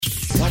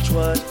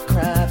what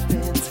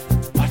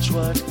crappens. Watch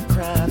what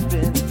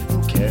crappens.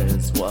 Who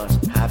cares what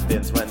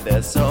happens when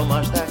there's so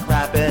much that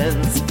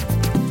crappens?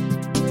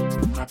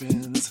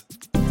 Crappens.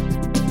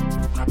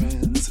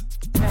 Crappens.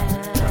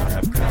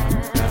 Crappens.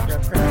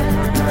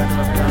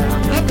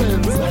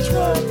 Watch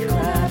what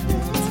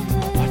crappens.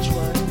 Watch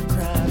what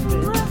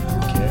crappens.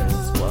 Who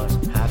cares what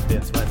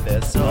happens when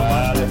there's so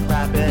much that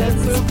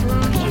crappens?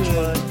 Watch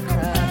what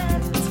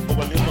crappens.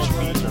 Watch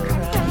what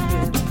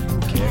crappens. Who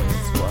cares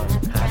what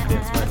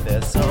happens when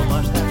there's so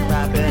much that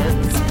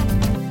crappens?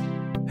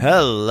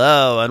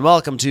 Hello, and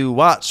welcome to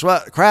Watch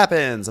What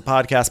Crappens, a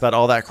podcast about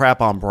all that crap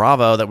on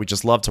Bravo that we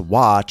just love to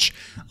watch.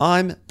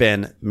 I'm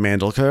Ben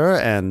Mandelker,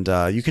 and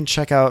you can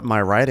check out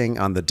my writing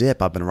on The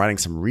Dip. I've been writing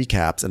some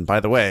recaps, and by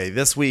the way,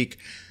 this week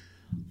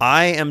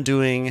I am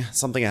doing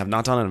something I have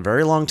not done in a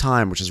very long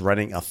time, which is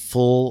writing a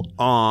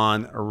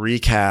full-on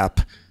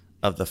recap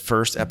of the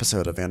first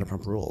episode of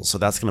Vanderpump Rules. So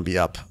that's going to be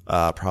up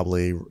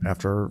probably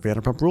after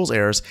Vanderpump Rules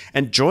airs,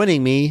 and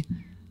joining me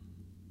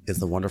is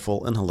the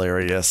wonderful and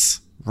hilarious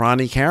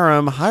Ronnie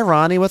Karam. Hi,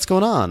 Ronnie. What's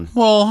going on?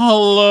 Well,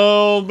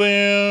 hello,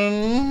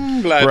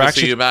 Ben. Glad to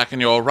see you back in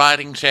your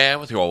writing chair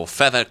with your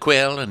feather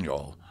quill and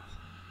your...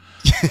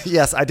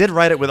 Yes, I did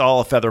write it with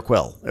all a feather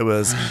quill. I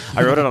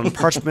wrote it on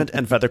parchment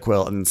and feather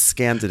quill and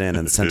scanned it in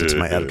and sent it to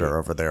my editor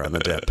over there on The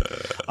Dip.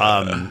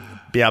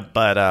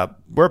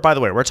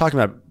 We're talking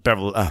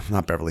about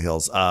not Beverly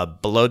Hills,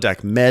 Below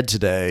Deck Med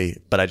today,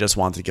 but I just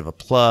wanted to give a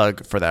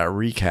plug for that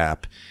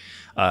recap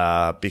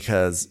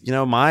because,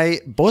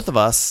 both of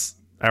us,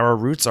 our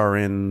roots are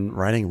in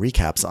writing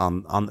recaps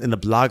in the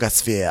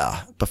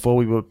blogosphere. Before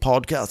we were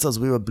podcasters,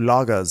 we were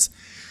bloggers.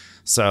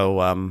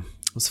 So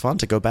it was fun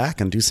to go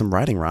back and do some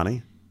writing,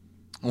 Ronnie.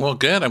 Well,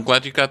 good. I'm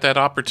glad you got that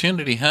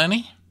opportunity,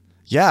 honey.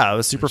 Yeah, it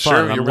was super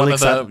fun. Sure,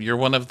 you're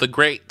one of the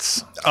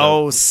greats.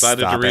 So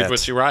excited to read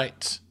what you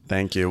write.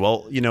 Thank you.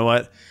 Well, you know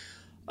what?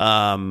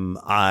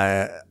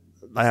 I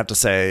have to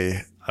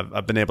say,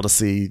 I've been able to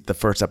see the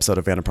first episode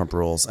of Vanderpump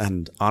Rules,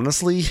 and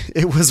honestly,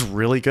 it was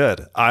really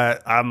good.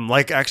 I'm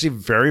actually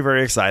very,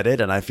 very excited,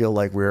 and I feel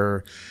like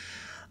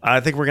I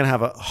think we're gonna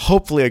have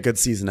hopefully a good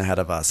season ahead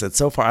of us.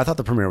 So far, I thought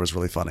the premiere was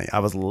really funny. I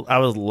was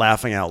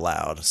laughing out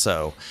loud,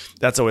 so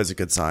that's always a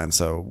good sign.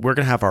 So we're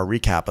gonna have our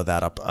recap of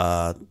that up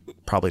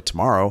probably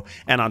tomorrow.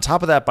 And on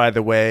top of that, by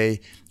the way,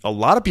 a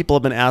lot of people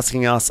have been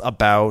asking us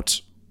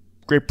about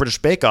Great British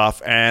Bake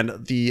Off,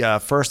 and the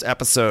first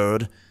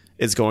episode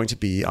is going to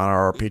be on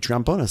our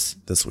Patreon bonus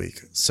this week.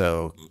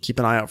 So keep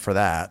an eye out for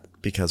that,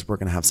 because we're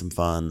going to have some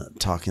fun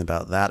talking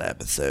about that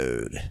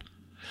episode.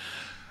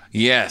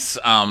 Yes,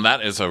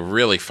 that is a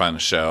really fun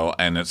show,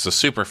 and it's a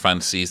super fun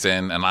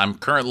season, and I'm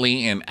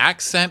currently in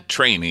accent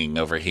training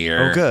over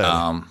here. Oh,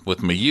 good.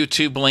 With my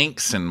YouTube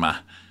links and my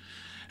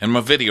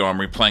video I'm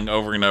replaying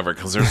over and over,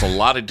 because there's a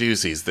lot of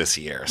doozies this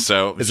year.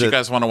 So if you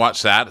guys want to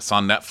watch that, it's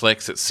on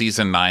Netflix. It's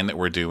season 9 that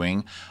we're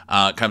doing.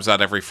 It comes out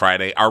every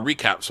Friday. Our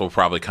recaps will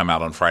probably come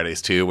out on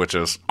Fridays too, which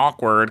is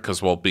awkward because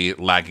we'll be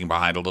lagging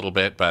behind a little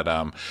bit,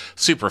 but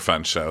super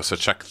fun show. So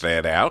check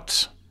that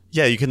out.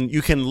 Yeah, you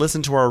can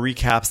listen to our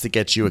recaps to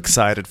get you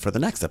excited for the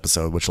next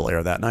episode, which will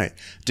air that night.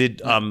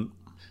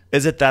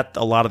 Is it that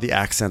a lot of the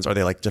accents, are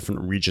they like different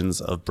regions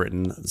of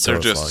Britain? So there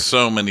are just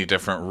so many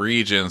different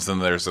regions,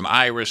 and there's an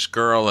Irish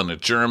girl and a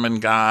German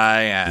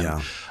guy,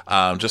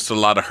 and just a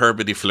lot of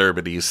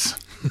herbity-flurbities.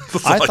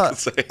 That's all I can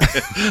say.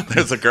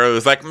 There's a girl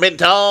who's like, "Me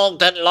dog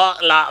didn't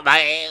look like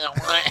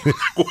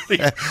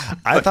that."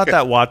 I thought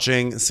that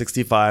watching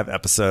 65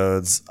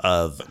 episodes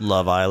of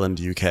Love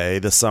Island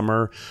UK this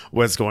summer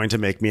was going to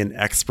make me an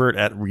expert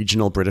at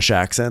regional British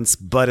accents,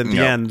 but in the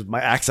end,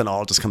 my accent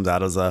all just comes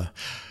out as a...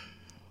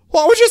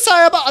 What would you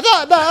say about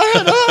that?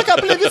 I can't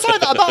believe you said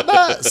that about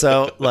that.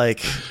 So,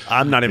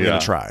 I'm not even going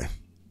to try.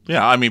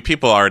 Yeah, I mean,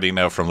 people already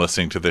know from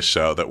listening to this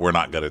show that we're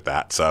not good at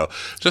that. So,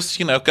 just,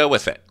 go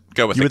with it.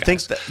 You would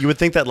think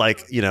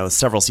that,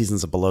 several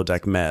seasons of Below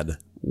Deck Med,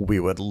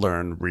 we would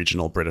learn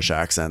regional British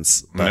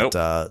accents.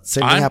 But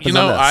same thing happens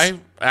on this. I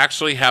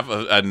actually have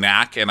a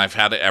knack, and I've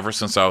had it ever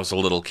since I was a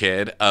little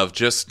kid, of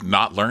just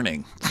not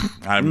learning.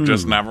 I've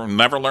just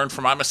never learned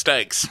from my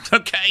mistakes.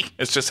 Okay,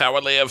 it's just how I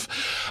live.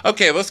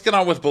 Okay, let's get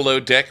on with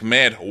Below Deck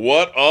Med.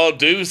 What a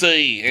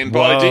doozy! And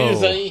by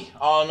doozy,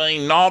 I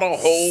mean not a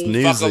whole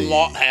fucking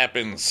lot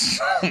happens.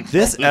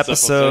 This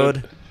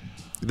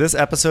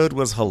episode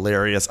was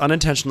hilarious,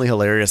 unintentionally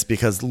hilarious,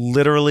 because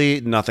literally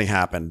nothing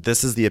happened.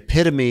 This is the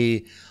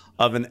epitome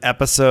of an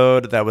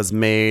episode that was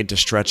made to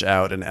stretch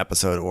out an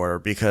episode order,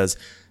 because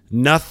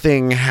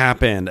nothing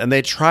happened. And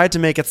they tried to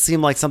make it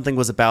seem like something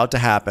was about to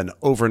happen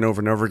over and over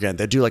and over again.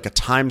 They'd do like a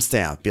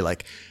timestamp, be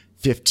like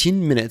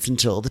 15 minutes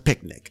until the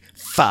picnic,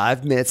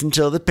 5 minutes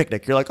until the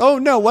picnic. You're like, oh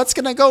no, what's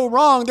going to go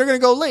wrong? They're going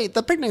to go late.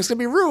 The picnic's going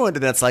to be ruined.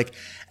 And it's like,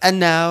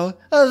 and now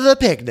the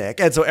picnic.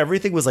 And so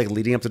everything was like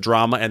leading up to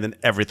drama, and then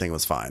everything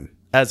was fine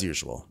as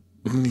usual.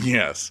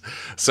 Yes.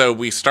 So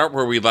we start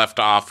where we left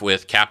off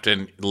with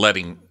Captain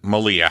letting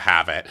Malia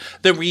have it.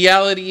 The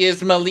reality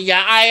is, Malia,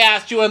 I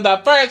asked you in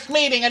the first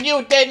meeting and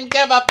you didn't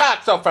give a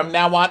fuck. So from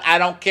now on, I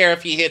don't care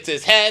if he hits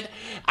his head.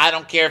 I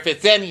don't care if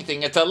it's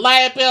anything. It's a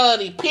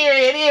liability,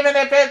 period. Even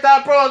if it's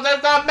a bruise,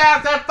 it's a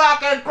massive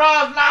fucking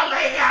bruise,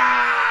 Malia!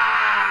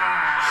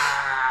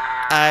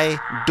 I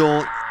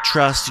don't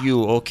trust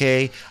you,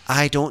 okay?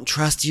 I don't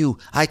trust you.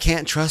 I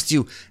can't trust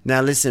you.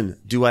 Now listen,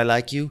 do I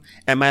like you?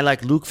 Am I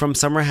like Luke from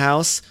Summer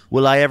House?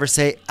 Will I ever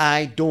say,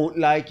 I don't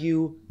like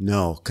you?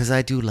 No, because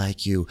I do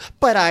like you.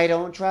 But I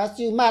don't trust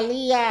you,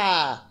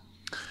 Malia.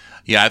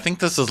 Yeah, I think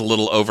this is a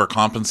little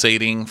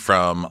overcompensating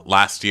from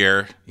last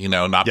year,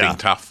 not being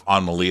tough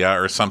on Malia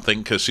or something,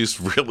 because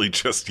she's really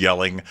just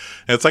yelling.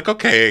 And it's like,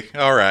 okay,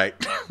 all right.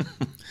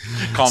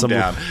 Calm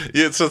down.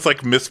 It's just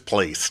like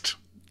misplaced.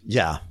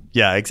 Yeah.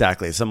 Yeah,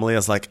 exactly. So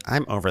Malia's like,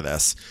 I'm over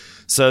this.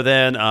 So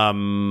then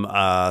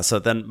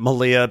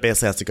Malia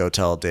basically has to go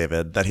tell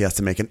David that he has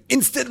to make an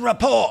instant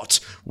report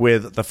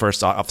with the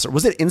first officer.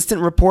 Was it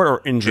instant report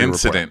or injury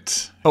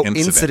Incident. report? Oh,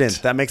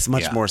 incident. That makes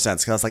much more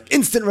sense. Because I was like,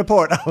 instant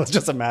report. I was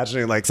just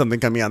imagining like something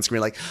coming on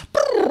screen like,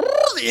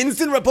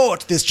 instant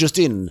report. This just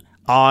in.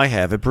 I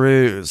have a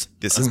bruise.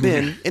 This has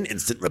been an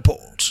instant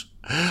report.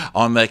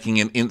 I'm making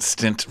an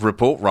instant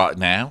report right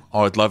now.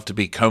 I'd love to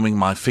be combing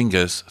my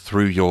fingers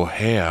through your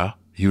hair.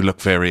 You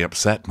look very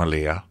upset,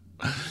 Malia.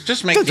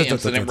 Just make the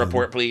incident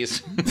report,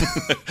 please.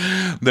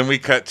 Then we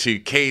cut to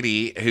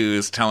Katie,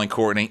 who's telling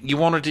Courtney, you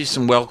want to do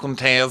some welcome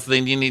tales,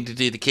 then you need to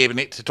do the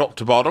cabinet to top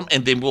to bottom,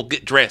 and then we'll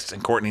get dressed.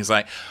 And Courtney's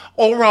like,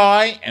 all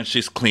right. And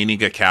she's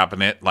cleaning a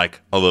cabinet,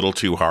 like, a little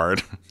too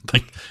hard.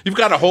 Like, you've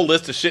got a whole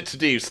list of shit to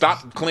do.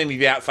 Stop cleaning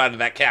the outside of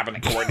that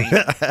cabinet, Courtney.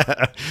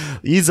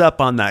 Ease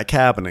up on that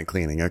cabinet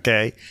cleaning,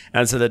 okay?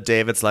 And so that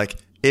David's like,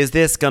 is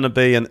this going to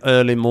be an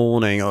early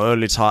morning or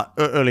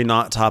early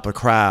night type of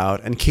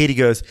crowd? And Katie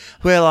goes,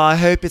 well, I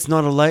hope it's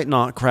not a late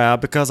night crowd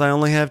because I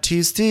only have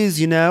 2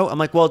 stews, I'm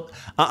like, well,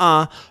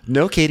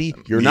 no, Katie,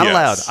 you're not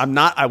allowed.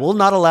 I will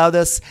not allow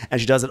this. And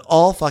she does it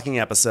all fucking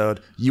episode.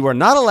 You are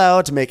not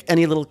allowed to make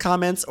any little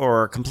comments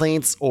or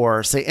complaints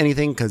or say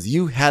anything because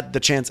you had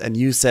the chance and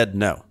you said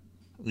no.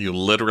 You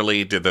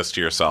literally did this to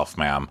yourself,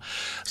 ma'am.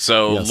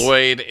 So yes.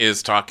 Lloyd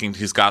is talking,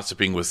 he's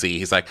gossiping with Z.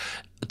 He's like,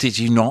 did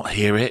you not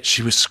hear it?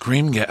 She was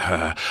screaming at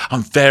her.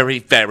 I'm very,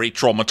 very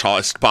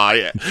traumatized by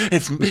it.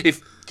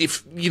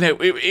 If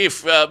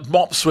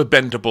mops were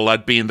bendable,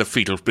 I'd be in the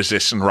fetal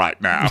position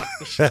right now.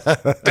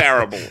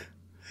 Terrible.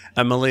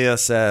 And Malia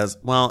says,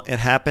 well, it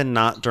happened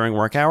not during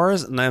work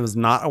hours, and it was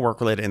not a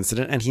work-related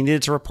incident, and he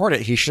needed to report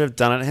it. He should have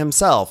done it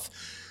himself.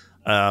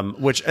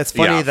 Which it's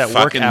funny that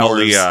work hours.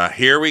 Malia.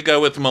 Here we go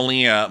with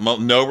Malia.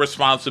 No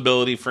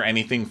responsibility for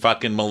anything.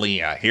 Fucking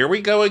Malia. Here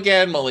we go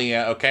again,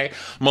 Malia. Okay,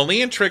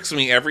 Malia tricks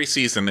me every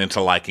season into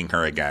liking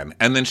her again,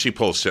 and then she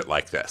pulls shit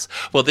like this.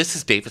 Well, this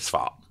is David's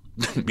fault.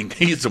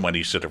 He's the one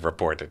who should have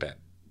reported it.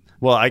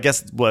 Well, I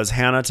guess was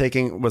her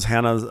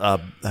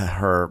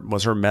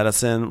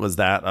medicine? Was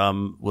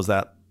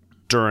that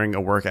during a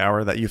work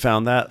hour that you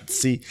found that?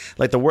 See,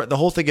 like the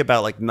whole thing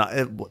about like not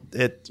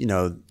it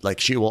like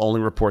she will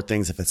only report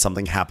things if it's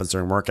something happens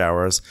during work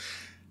hours.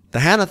 The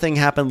Hannah thing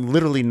happened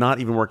literally not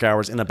even work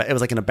hours it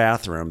was like in a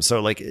bathroom.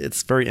 So like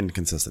it's very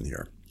inconsistent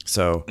here.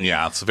 So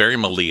yeah, it's very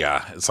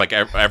Malia. It's like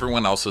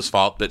everyone else's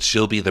fault, but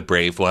she'll be the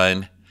brave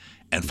one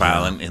and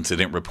file an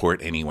incident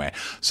report anyway.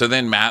 So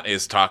then Matt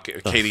is talking.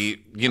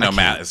 Katie,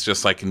 Matt is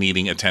just like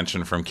needing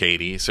attention from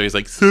Katie. So he's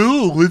like,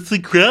 so what's the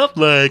crowd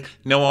like?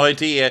 No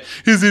idea.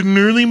 Is it an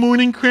early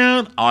morning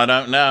crowd? I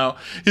don't know.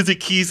 Is it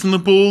keys in the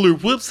bowl or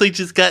whoops, I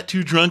just got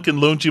too drunk and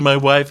loaned you my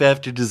wife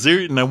after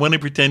dessert and I want to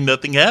pretend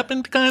nothing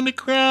happened kind of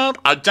crowd?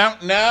 I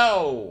don't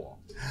know.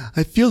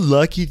 I feel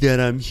lucky that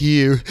I'm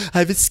here.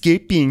 I've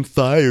escaped being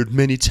fired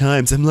many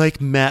times. I'm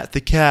like Matt the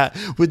cat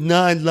with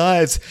 9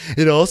 lives.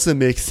 It also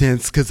makes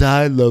sense because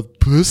I love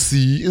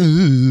pussy.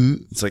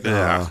 It's like,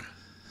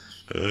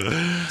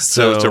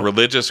 So it's a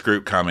religious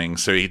group coming,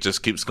 so he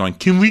just keeps going,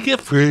 can we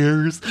get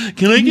prayers?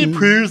 Can I get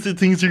prayers that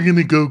things are going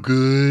to go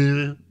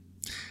good?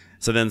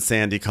 So then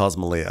Sandy calls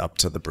Malia up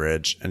to the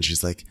bridge, and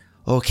she's like,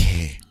 so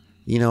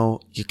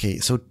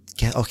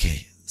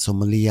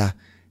Malia,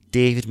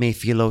 David may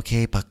feel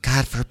okay, but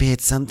God forbid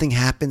something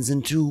happens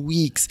in 2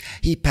 weeks.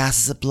 He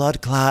passes a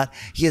blood clot.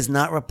 He has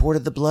not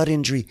reported the blood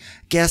injury.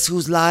 Guess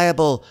who's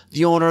liable?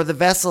 The owner of the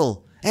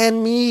vessel.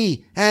 And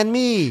me.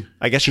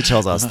 I guess she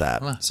tells us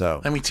that.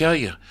 So let me tell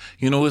you.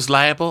 You know who's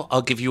liable?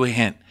 I'll give you a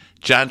hint.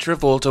 John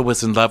Travolta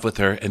was in love with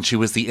her, and she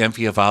was the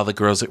envy of all the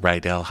girls at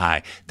Rydell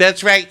High.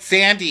 That's right,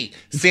 Sandy.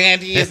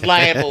 Sandy is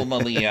liable,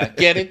 Malia.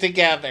 Get it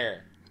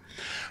together.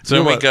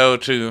 So we go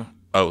to...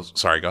 Oh,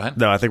 sorry, go ahead.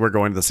 No, I think we're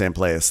going to the same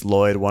place.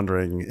 Lloyd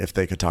wondering if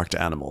they could talk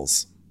to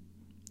animals.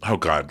 Oh,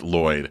 God,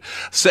 Lloyd.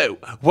 So,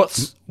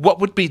 what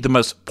would be the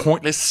most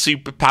pointless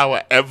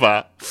superpower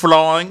ever?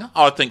 Flying?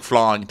 Oh, I think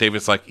flying.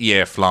 David's like,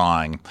 yeah,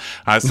 flying.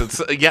 I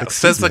said, yeah,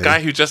 says the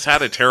guy who just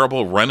had a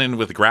terrible run-in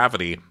with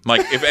gravity.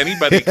 Like, if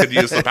anybody could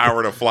use the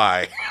power to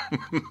fly.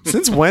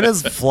 Since when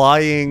is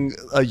flying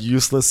a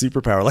useless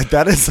superpower? Like,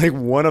 that is like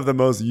one of the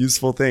most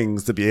useful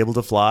things, to be able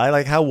to fly.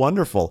 Like, how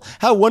wonderful.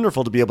 How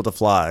wonderful to be able to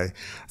fly.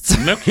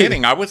 No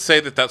kidding. I would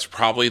say that that's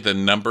probably the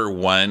number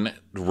one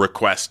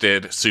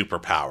requested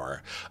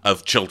superpower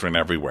of children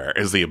everywhere,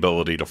 is the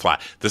ability to fly.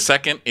 The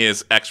second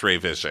is X-ray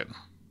vision.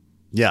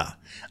 Yeah.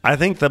 I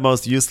think the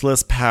most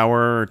useless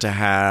power to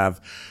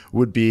have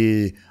would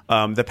be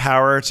the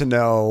power to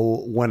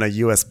know when a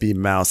USB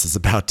mouse is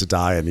about to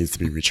die and needs to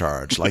be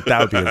recharged. Like,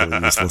 that would be a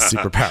really useless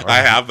superpower.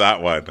 I have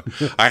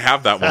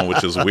that one,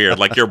 which is weird.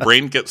 Like, your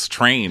brain gets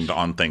trained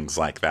on things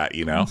like that,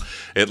 you know?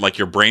 It, like,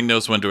 your brain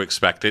knows when to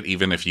expect it,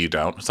 even if you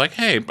don't. It's like,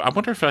 hey, I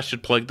wonder if I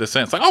should plug this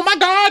in. It's like, oh my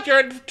God, you're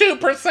at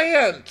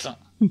 2%.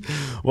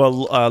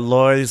 Well,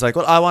 Lloyd's like,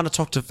 well, I want to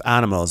talk to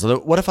animals.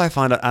 What if I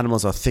find out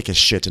animals are thick as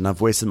shit and I've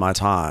wasted my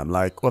time?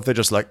 Like, what if they're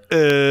just like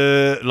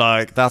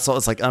that's all?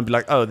 It's like, I'd be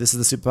like, oh, this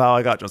is the superpower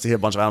I got. Just to hear a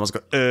bunch of animals go,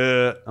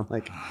 I'm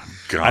like,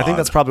 God. I think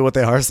that's probably what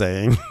they are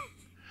saying.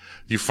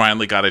 You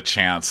finally got a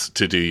chance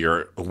to do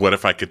your what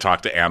if I could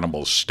talk to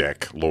animals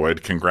shtick,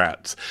 Lloyd.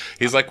 Congrats.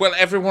 He's like, well,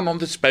 everyone on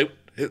this boat,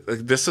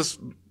 this is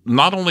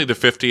not only the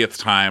 50th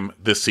time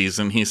this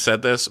season he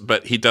said this,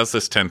 but he does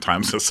this 10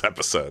 times this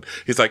episode.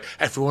 He's like,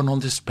 everyone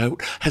on this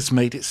boat has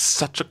made it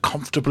such a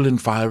comfortable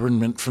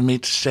environment for me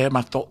to share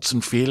my thoughts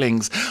and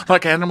feelings,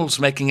 like animals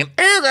making an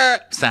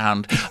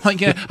sound.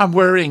 Like, yeah, I'm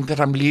worrying that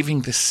I'm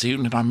leaving this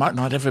soon and I might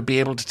not ever be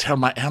able to tell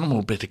my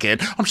animal bit again.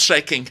 I'm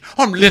shaking.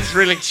 I'm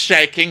literally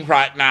shaking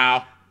right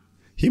now.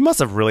 He must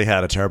have really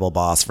had a terrible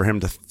boss for him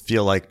to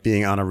feel like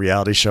being on a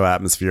reality show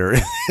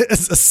atmosphere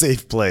is a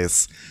safe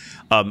place.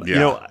 You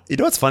know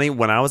what's funny?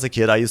 When I was a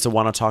kid, I used to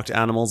want to talk to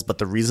animals, but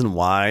the reason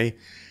why,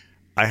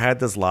 I had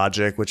this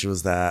logic, which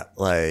was that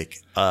like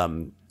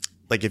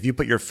if you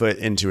put your foot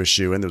into a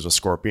shoe and there's a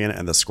scorpion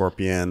and the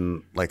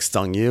scorpion like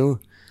stung you,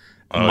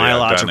 my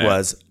logic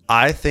was,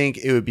 I think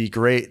it would be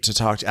great to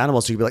talk to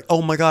animals. So you'd be like,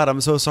 oh my God,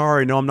 I'm so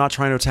sorry. No, I'm not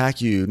trying to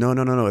attack you. No,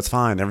 it's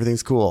fine.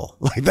 Everything's cool.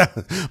 Like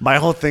that. My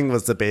whole thing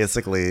was to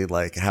basically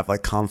like have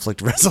like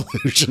conflict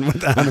resolution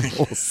with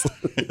animals.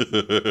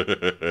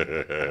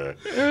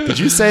 Did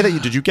you say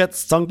that did you get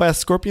stung by a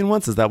scorpion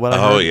once? Is that what I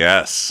heard? Oh,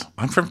 yes.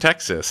 I'm from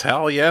Texas.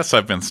 Hell yes,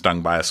 I've been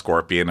stung by a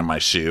scorpion in my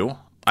shoe.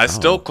 I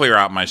still clear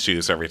out my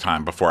shoes every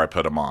time before I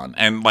put them on.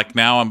 And like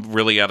now I'm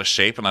really out of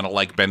shape and I don't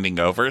like bending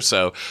over.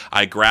 So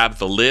I grab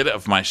the lid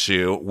of my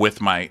shoe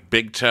with my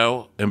big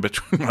toe in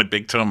between my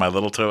big toe and my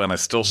little toe, and I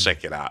still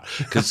shake it out.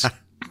 Because,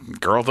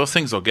 girl, those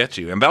things will get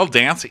you. And they'll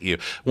dance at you.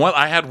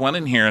 I had one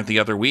in here the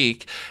other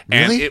week,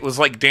 and it was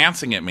like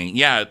dancing at me.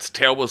 Yeah, its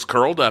tail was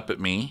curled up at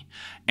me.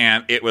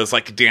 And it was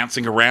like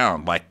dancing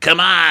around. Like, come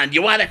on,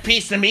 you want a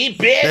piece of me,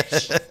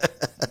 bitch?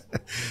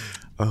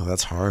 Oh,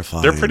 that's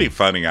horrifying. They're pretty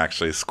funny,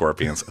 actually,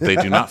 scorpions. They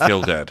do not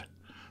feel good.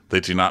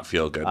 But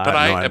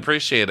I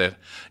appreciate it.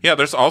 Yeah,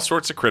 there's all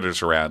sorts of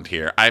critters around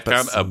here. I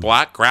found a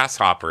black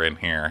grasshopper in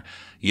here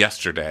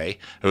yesterday.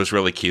 It was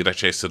really cute. I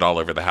chased it all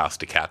over the house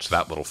to catch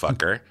that little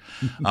fucker.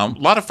 A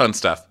lot of fun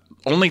stuff.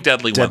 Only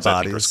deadly ones,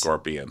 I think, are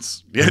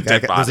scorpions. Yeah,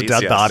 dead bodies. There's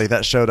a dead body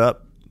that showed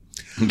up.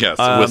 Yes,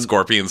 with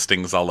scorpion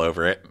stings all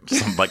over it.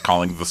 So I'm like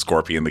calling the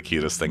scorpion the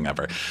cutest thing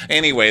ever.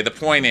 Anyway, the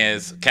point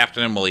is,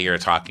 Captain and Malia are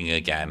talking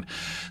again.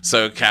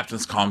 So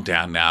Captain's calmed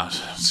down now.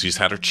 She's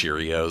had her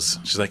Cheerios.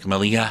 She's like,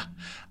 Malia,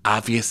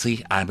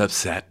 obviously I'm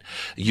upset.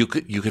 You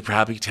could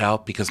probably tell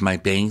because my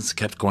bangs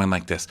kept going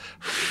like this.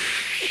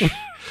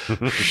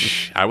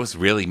 I was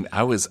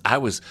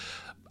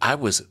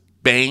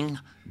bang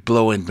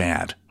blowing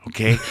mad.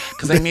 Okay?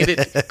 Because I made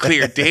it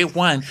clear day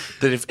one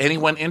that if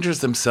anyone injures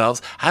themselves,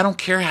 I don't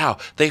care how.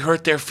 They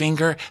hurt their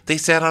finger, they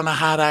sat on a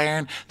hot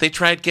iron, they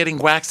tried getting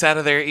wax out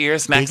of their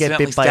ears and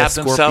accidentally stabbed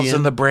themselves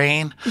in the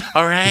brain.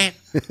 All right?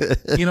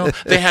 You know,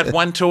 they had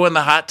one toe in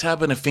the hot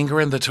tub and a finger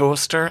in the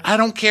toaster. I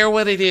don't care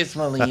what it is,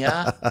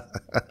 Malia.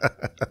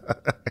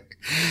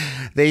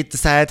 They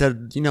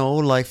decided to,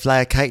 like fly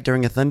a kite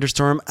during a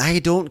thunderstorm. I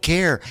don't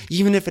care.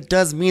 Even if it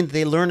does mean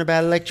they learn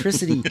about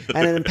electricity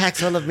and it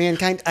impacts all of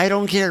mankind, I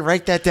don't care.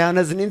 Write that down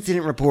as an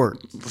incident report.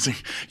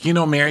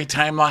 Mary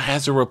Time Law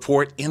has a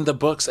report in the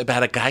books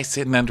about a guy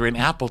sitting under an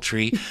apple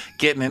tree,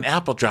 getting an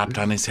apple dropped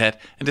on his head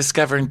and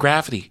discovering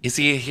gravity. Is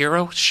he a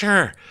hero?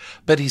 Sure.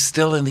 But he's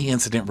still in the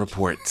incident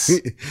reports.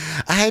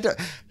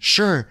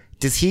 Sure.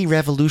 Does he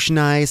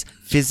revolutionize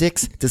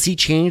physics? Does he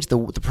change the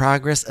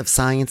progress of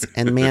science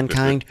and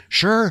mankind?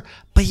 Sure,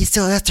 but he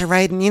still has to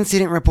write an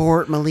incident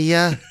report,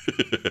 Malia.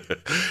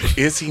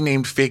 Is he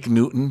named Fig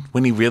Newton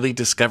when he really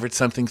discovered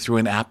something through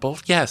an apple?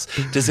 Yes.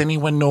 Does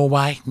anyone know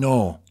why?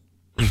 No.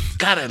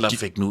 God, I love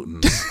Fig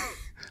Newtons.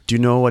 Do you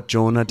know what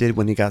Jonah did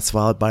when he got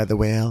swallowed by the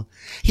whale?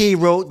 He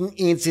wrote an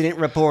incident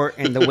report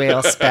and the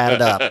whale spat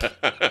it up.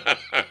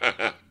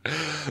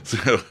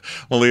 So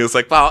Malia's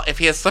like, well, if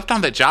he had slipped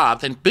on the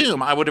job, then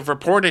boom, I would have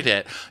reported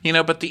it.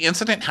 But the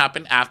incident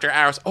happened after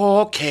hours. Oh,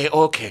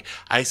 okay.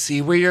 I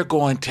see where you're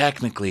going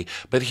technically.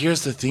 But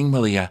here's the thing,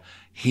 Malia.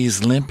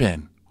 He's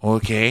limping.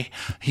 Okay?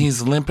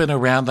 He's limping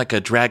around like a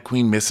drag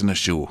queen missing a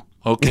shoe.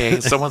 Okay?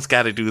 Someone's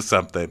got to do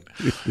something.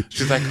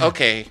 She's like,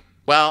 okay,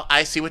 well,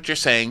 I see what you're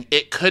saying.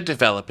 It could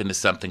develop into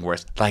something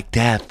worse, like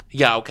death.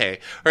 Yeah, okay.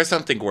 Or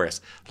something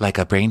worse, like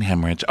a brain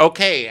hemorrhage.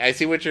 Okay, I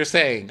see what you're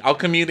saying. I'll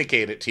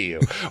communicate it to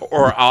you.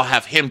 Or I'll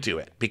have him do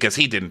it because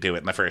he didn't do it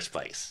in the first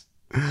place.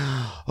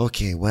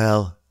 Okay,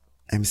 well,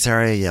 I'm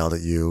sorry I yelled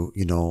at you.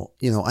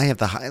 I have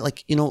the high,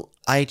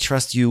 I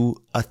trust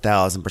you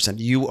 1,000%.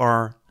 You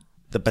are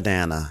the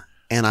banana,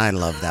 and I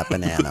love that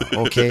banana,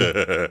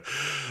 okay?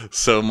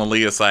 So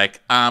Malia's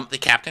like, the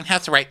captain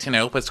has the right to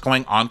know what's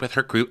going on with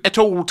her crew at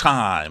all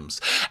times.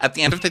 At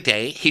the end of the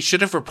day, he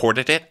should have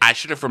reported it. I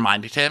should have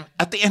reminded him.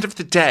 At the end of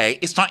the day,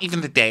 it's not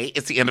even the day.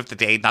 It's the end of the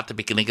day, not the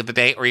beginning of the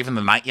day or even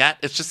the night yet.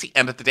 It's just the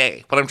end of the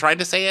day. What I'm trying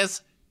to say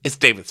is, it's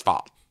David's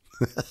fault.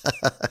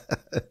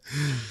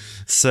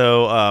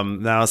 So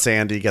now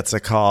Sandy gets a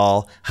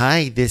call.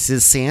 Hi, this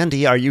is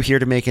Sandy. Are you here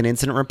to make an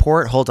incident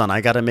report? Hold on.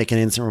 I got to make an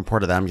incident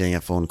report of that. I'm getting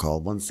a phone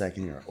call. 1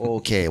 second here.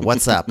 Okay,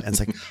 what's up? And it's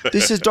like,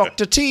 this is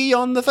Dr. T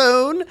on the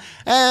phone,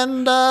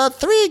 and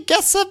 3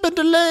 guests have been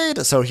delayed.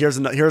 So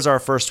here's our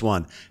first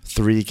one.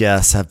 3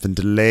 guests have been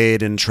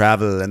delayed in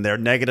travel, and their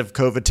negative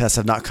COVID tests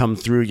have not come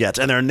through yet.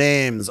 And their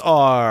names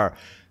are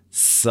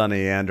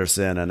Sonny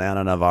Anderson and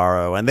Anna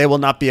Navarro, and they will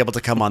not be able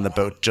to come on the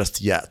boat just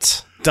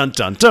yet. Dun,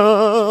 dun,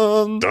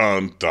 dun.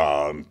 Dun,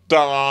 dun,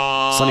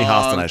 dun. Sonny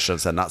Hostin, I should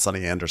have said, not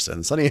Sonny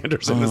Anderson. Sonny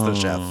Anderson is the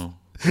chef.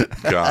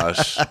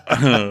 Gosh.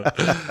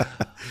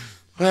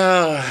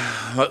 Well,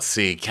 let's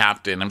see,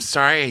 Captain. I'm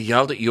sorry I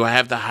yelled at you. I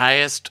have the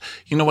highest.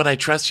 You know what? I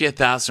trust you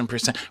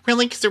 1,000%.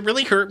 Really? Because it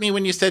really hurt me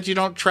when you said you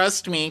don't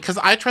trust me. Because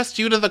I trust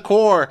you to the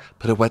core.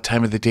 But at what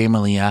time of the day,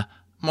 Malia?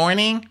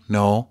 Morning?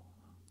 No.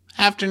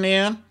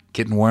 Afternoon?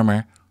 Getting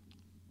warmer.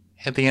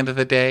 At the end of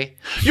the day,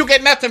 you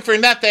get nothing for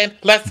nothing.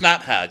 Let's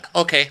not hug.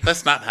 Okay,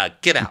 let's not hug.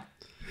 Get out.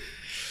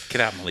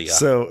 Get out, Malia.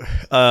 So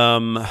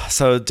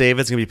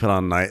David's gonna be put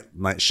on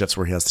night shifts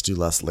where he has to do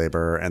less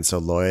labor, and so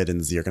Lloyd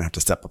and Z are gonna have to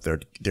step up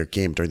their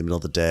game during the middle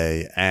of the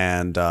day.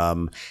 And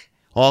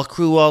all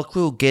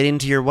crew, get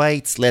into your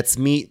whites. Let's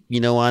meet,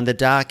 on the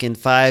dock in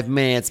 5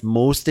 minutes.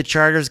 Most of the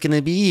charter's going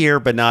to be here,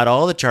 but not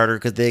all the charter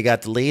because they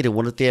got delayed. And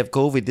what if they have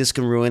COVID? This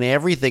can ruin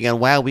everything. And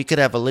wow, we could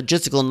have a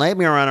logistical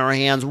nightmare on our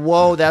hands.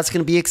 Whoa, that's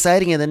going to be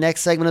exciting in the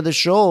next segment of the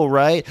show,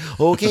 right?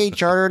 Okay,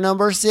 charter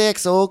number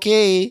 6.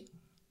 Okay.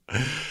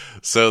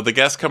 So the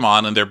guests come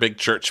on and they're big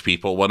church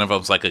people. One of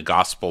them's like a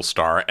gospel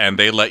star, and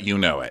they let you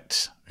know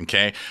it.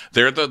 Okay,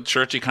 they're the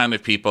churchy kind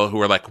of people who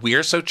are like, we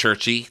are so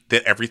churchy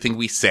that everything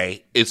we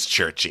say is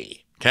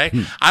churchy. Okay,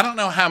 I don't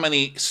know how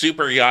many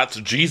super yachts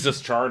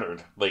Jesus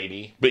chartered,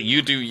 lady, but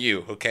you do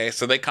you. Okay,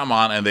 so they come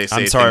on and they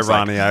say, I'm sorry, things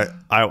Ronnie, like,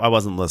 I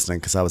wasn't listening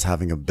because I was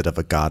having a bit of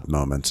a God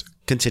moment.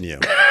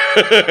 Continue.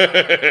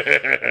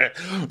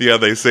 Yeah,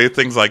 they say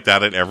things like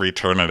that at every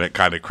turn, and it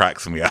kind of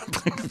cracks me up.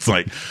 It's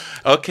like,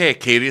 okay,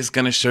 Katie's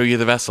going to show you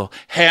the vessel.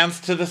 Hands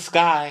to the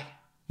sky.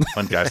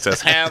 One guy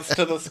says, hands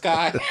to the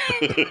sky.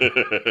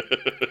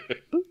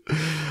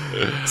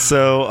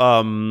 So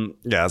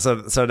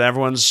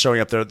everyone's showing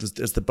up there.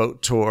 It's the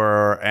boat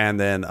tour, and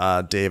then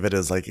David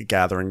is like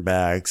gathering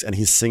bags, and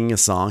he's singing a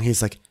song.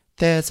 He's like,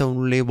 there's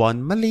only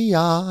one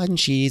Malia, and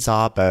she's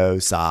our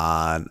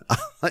bosun.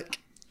 Like,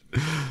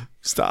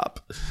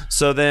 stop.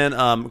 So then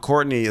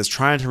Courtney is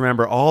trying to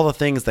remember all the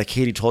things that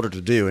Katie told her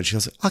to do, and she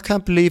goes, I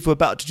can't believe we're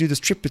about to do this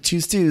trip with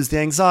 2 stews. The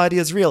anxiety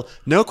is real.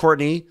 No,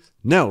 Courtney.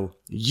 No,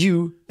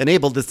 you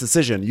enabled this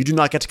decision. You do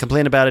not get to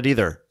complain about it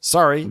either.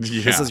 Sorry,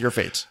 This is your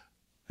fate.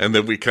 And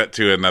then we cut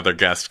to another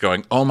guest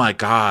going, oh my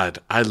God,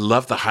 I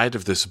love the height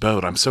of this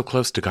boat. I'm so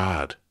close to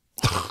God.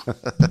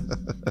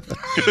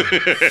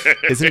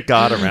 Isn't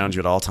God around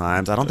you at all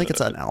times? I don't think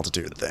it's an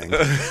altitude thing.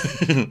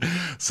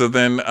 So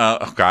then,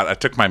 oh God, I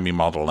took my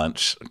meemaw to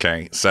lunch.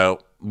 Okay,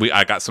 so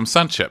I got some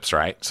sun chips,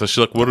 right? So she's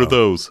like, what are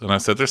those? And I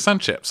said, they're sun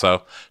chips.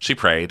 So she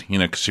prayed,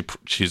 because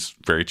she's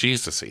very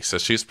Jesus-y. So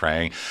she's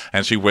praying,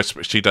 and she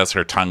whispers, she does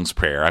her tongues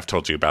prayer. I've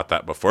told you about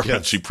that before. Yes.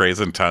 But she prays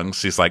in tongues.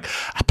 She's like,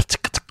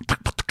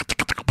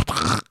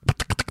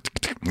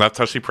 that's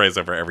how she prays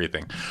over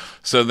everything.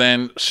 So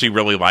then she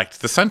really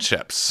liked the sun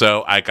chips.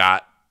 So I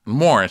got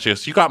more. And she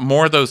goes, you got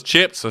more of those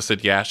chips? I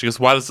said, yeah. She goes,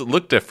 why does it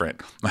look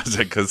different? I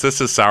said, because this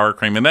is sour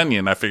cream and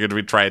onion. I figured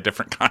we'd try a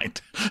different kind.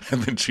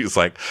 And then she's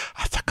like,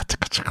 I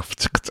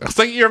was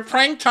like, you're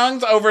praying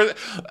tongues over.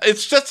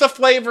 It's just a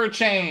flavor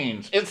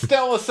change. It's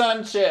still a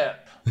sun chip.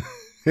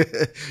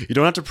 You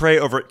don't have to pray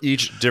over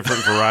each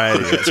different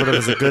variety. It sort of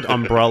is a good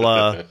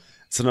umbrella.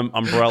 It's an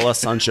umbrella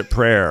sunship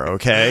prayer,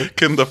 okay?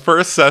 Can the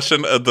first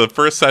session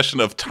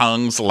of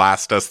tongues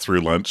last us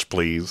through lunch,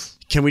 please?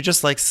 Can we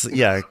just we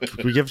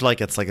give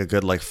it's like a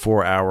good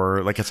 4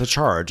 hour, it's a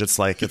charge. It's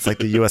like the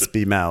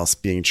USB mouse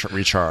being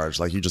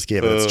recharged. Like you just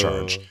gave it its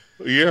charge.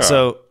 Yeah.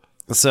 So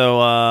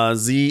So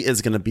Z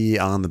is going to be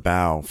on the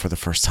bow for the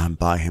first time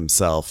by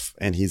himself,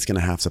 and he's going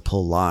to have to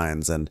pull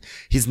lines, and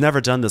he's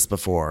never done this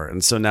before.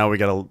 And so now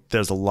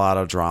there's a lot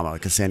of drama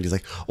because Sandy's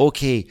like,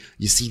 okay,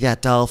 you see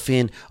that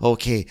dolphin?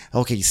 Okay,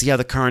 you see how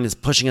the current is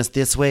pushing us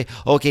this way?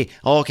 Okay,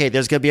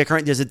 there's going to be a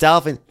current. There's a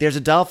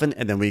dolphin.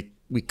 And then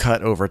we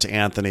cut over to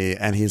Anthony,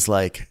 and he's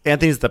like,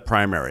 Anthony's the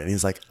primary, and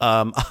he's like,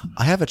 I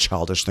have a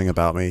childish thing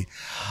about me.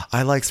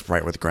 I like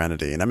Sprite with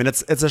grenadine. I mean,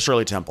 it's a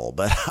Shirley Temple,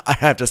 but I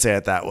have to say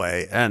it that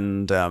way.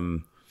 And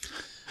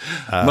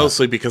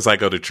mostly because I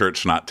go to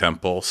church, not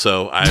temple.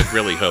 So I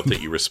really hope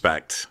that you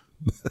respect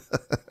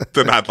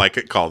that I'd like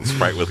it called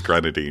Sprite with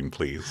grenadine,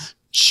 please.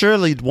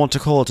 Shirley want to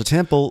call it a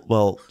temple.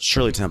 Well,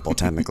 Shirley Temple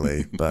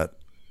technically, but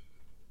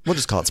we'll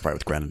just call it Sprite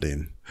with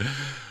grenadine.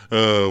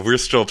 We're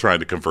still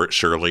trying to convert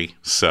Shirley,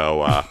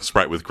 so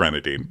Sprite with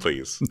grenadine,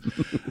 please.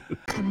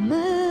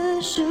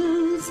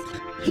 Commercials.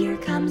 Here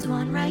comes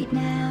one right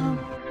now.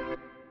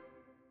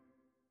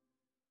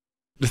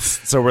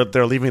 So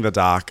they're leaving the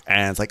dock,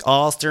 and it's like,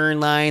 all stern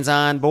lines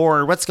on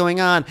board. What's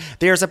going on?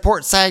 There's a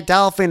portside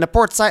dolphin.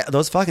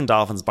 Those fucking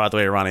dolphins, by the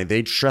way, Ronnie,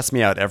 they stress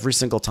me out every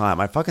single time.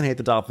 I fucking hate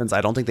the dolphins.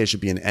 I don't think they should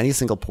be in any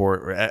single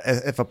port.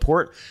 If a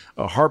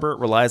harbor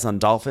relies on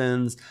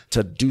dolphins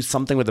to do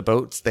something with the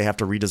boats, they have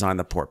to redesign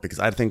the port, because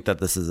I think that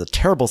this is a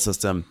terrible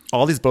system.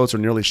 All these boats are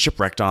nearly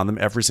shipwrecked on them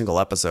every single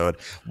episode.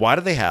 Why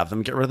do they have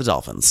them? Get rid of the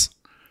dolphins.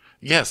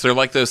 Yes, they're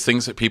like those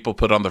things that people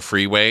put on the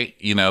freeway,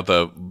 you know,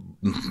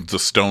 the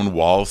stone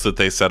walls that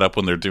they set up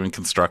when they're doing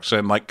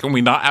construction. Like, can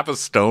we not have a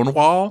stone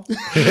wall?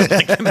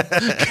 Like, can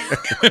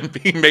it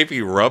be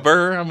maybe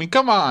rubber? I mean,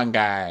 come on,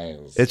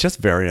 guys. It's just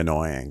very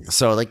annoying.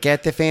 So, like,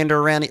 get the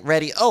fender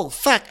ready. Oh,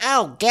 fuck.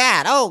 Oh,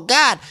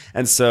 God.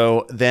 And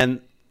so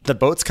then the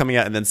boat's coming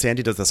out, and then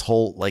Sandy does this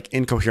whole like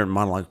incoherent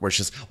monologue where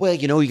she's, well,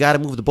 you know, you got to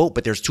move the boat,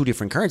 but there's two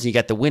different currents. And you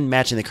got the wind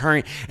matching the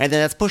current, and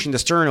then that's pushing the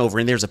stern over,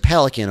 and there's a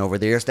pelican over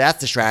there, so that's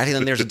distracting.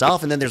 Then there's a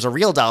dolphin, then there's a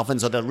real dolphin,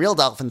 so the real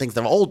dolphin thinks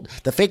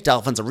the fake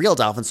dolphin's a real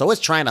dolphin, so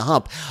it's trying to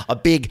hump a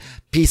big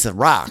piece of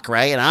rock,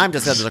 right? And I'm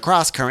just there's a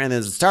cross current, and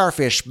there's a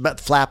starfish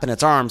flapping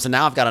its arms, and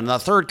now I've got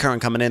another third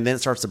current coming in. Then it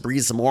starts to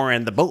breeze some more,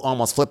 and the boat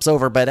almost flips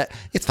over, but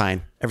it's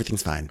fine.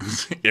 Everything's fine.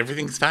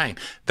 Everything's fine.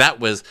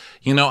 That was,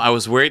 you know, I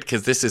was worried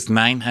because this is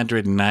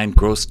 909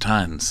 gross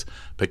tons.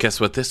 But guess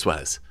what this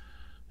was?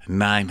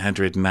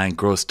 909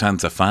 gross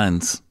tons of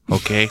funds.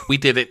 Okay? We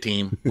did it,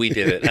 team. We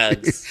did it.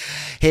 Hugs.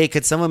 Hey,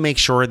 could someone make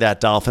sure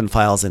that Dolphin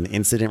files an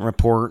incident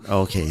report?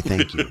 Okay,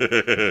 thank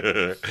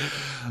you.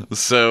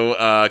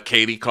 So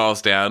Katie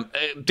calls down,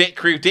 Deck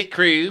crew,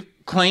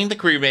 claim the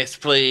crew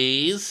list,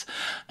 please.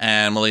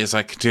 And Malia's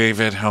like,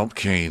 David, help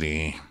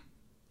Katie.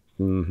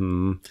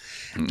 Mm-hmm.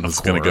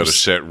 It's going to go to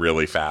shit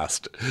really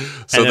fast.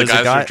 So the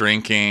guys are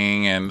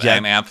drinking, and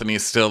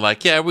Anthony's still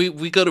like, yeah,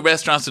 we go to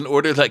restaurants and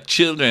order like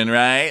children,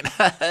 right?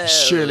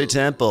 Shirley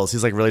Temples.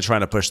 He's like really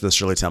trying to push this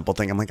Shirley Temple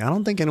thing. I'm like, I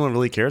don't think anyone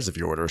really cares if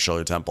you order a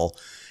Shirley Temple.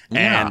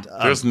 And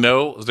there's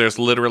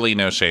literally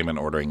no shame in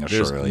ordering a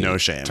Shirley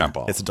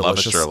Temple. It's a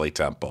delicious, love a Shirley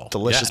Temple.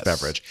 Delicious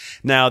beverage.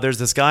 Now, there's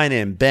this guy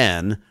named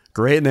Ben.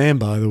 Great name,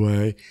 by the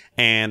way.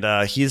 And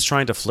he's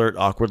trying to flirt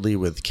awkwardly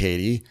with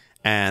Katie.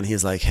 And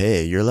he's like,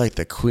 hey, you're like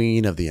the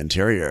queen of the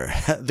interior.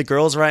 The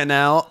girls right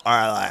now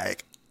are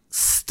like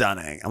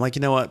stunning. I'm like,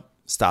 you know what?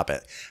 Stop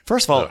it.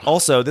 First of all,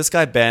 also, this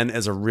guy Ben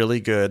is a really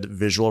good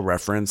visual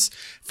reference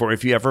for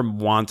if you ever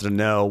wanted to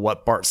know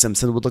what Bart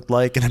Simpson would look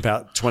like in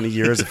about 20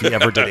 years if he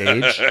ever did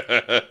age.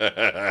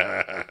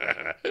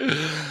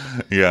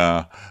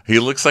 Yeah. He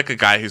looks like a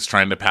guy who's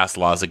trying to pass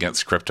laws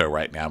against crypto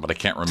right now, but I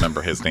can't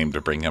remember his name to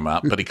bring him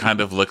up. But he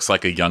kind of looks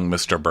like a young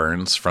Mr.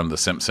 Burns from The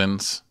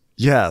Simpsons.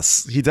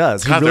 Yes, he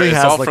does. He really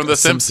has all like from The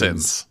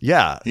Simpsons.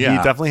 Yeah, he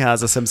definitely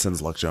has a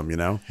Simpsons look to him, you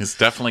know? He's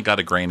definitely got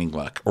a Groening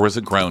look. Or is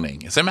it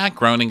Groening? Is it Matt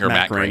Groening or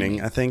Matt Groening?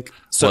 I think.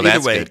 So well,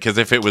 that's good, because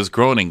if it was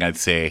Groening, I'd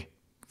say,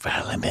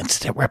 file an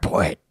incident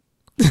report.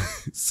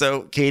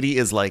 So Katie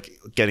is like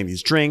getting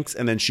these drinks,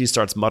 and then she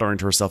starts muttering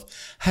to herself,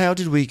 how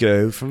did we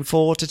go from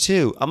 4 to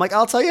 2? I'm like,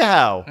 I'll tell you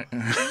how.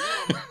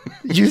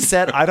 You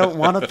said I don't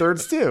want a third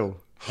stew.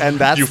 And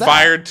that's you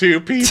fired 2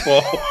 people.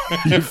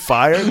 You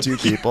fired 2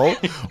 people,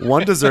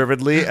 one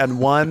deservedly and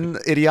one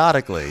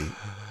idiotically.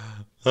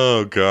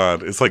 Oh,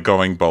 God. It's like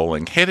going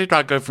bowling. How did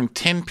I go from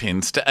 10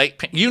 pins to 8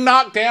 pins? You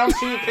knocked down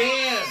 2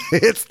 pins.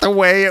 It's the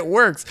way it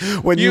works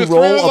when you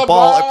roll a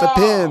ball at the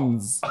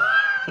pins.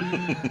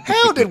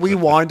 How did we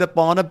wind up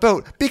on a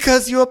boat?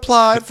 Because you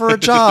applied for a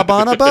job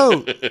on a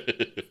boat.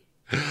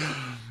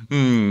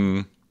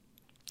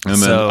 And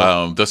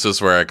then this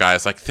is where a guy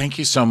is like, thank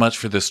you so much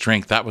for this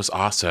drink. That was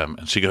awesome.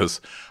 And she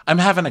goes, I'm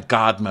having a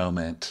God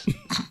moment.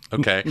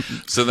 Okay.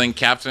 So then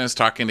Captain is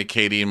talking to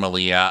Katie and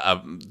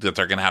Malia that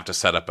they're going to have to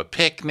set up a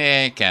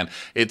picnic. And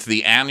it's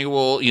the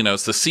annual, you know,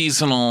 it's the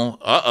seasonal,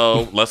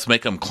 let's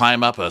make them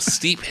climb up a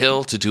steep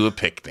hill to do a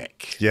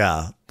picnic.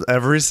 Yeah.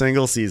 Every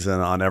single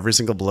season on every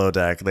single below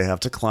deck, they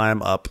have to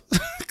climb up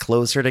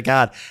closer to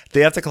God.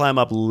 They have to climb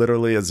up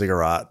literally a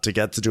ziggurat to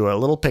get to do a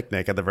little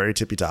picnic at the very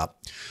tippy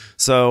top.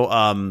 So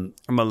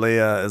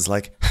Malia is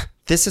like,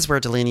 this is where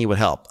Delaney would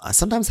help.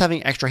 Sometimes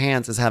having extra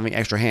hands is having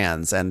extra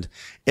hands, and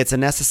it's a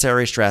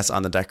necessary stress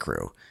on the deck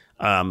crew,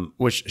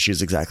 which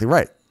she's exactly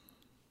right.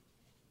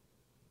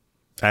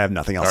 I have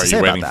nothing else to say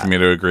about that. Are you waiting for me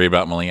to agree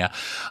about Malia?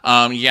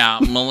 Yeah,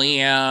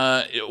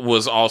 Malia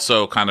was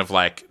also kind of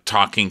like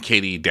talking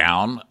Katie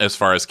down as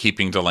far as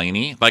keeping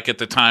Delaney. Like at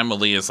the time,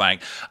 Malia's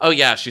like, oh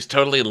yeah, she's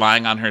totally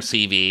lying on her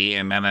CV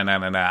and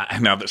na.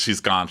 And now that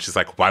she's gone, she's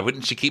like, why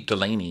wouldn't she keep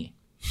Delaney?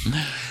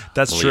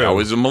 That's true.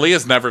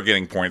 Malia's never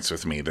getting points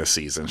with me this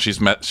season. She's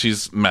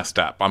messed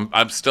up.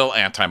 I'm still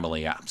anti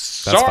Malia. I'm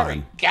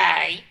sorry,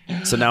 guy.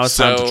 So now it's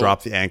time to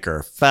drop the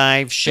anchor.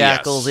 5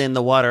 shackles in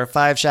the water.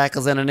 5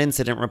 shackles and an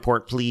incident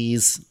report,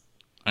 please.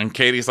 And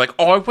Katie's like,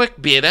 I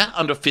work better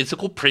under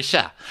physical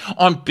pressure.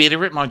 I'm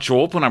better at my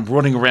job when I'm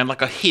running around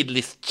like a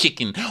headless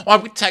chicken. I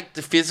would take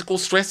the physical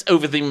stress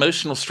over the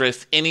emotional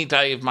stress any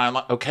day of my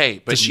life.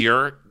 Okay, but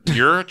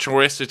your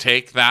choice to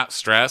take that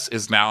stress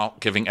is now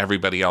giving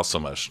everybody else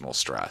emotional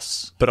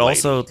stress. But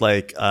also,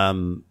 like,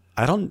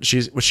 when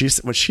she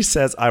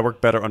says I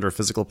work better under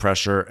physical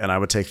pressure and I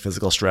would take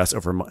physical stress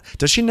over.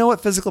 Does she know what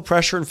physical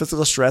pressure and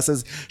physical stress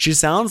is? She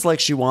sounds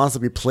like she wants to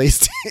be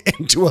placed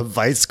into a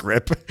vice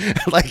grip.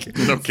 Like,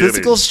 no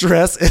physical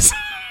stress is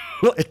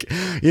like,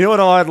 you know what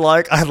I'd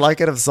like? I'd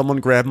like it if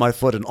someone grabbed my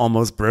foot and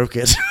almost broke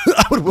it.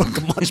 I would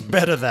work much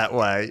better that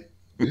way.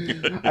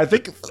 I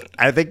think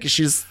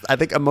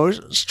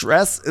emotion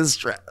stress is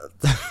stress.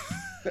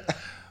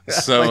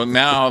 So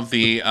now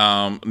the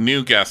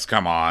new guests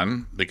come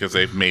on because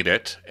they've made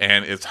it,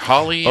 and it's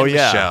Holly and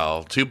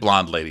Michelle, 2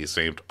 blonde ladies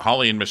named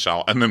Holly and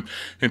Michelle, and then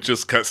it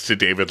just cuts to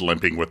David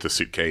limping with the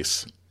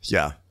suitcase.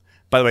 Yeah.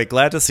 By the way,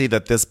 glad to see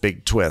that this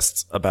big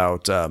twist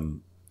about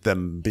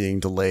them being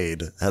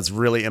delayed has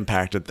really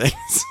impacted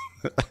things.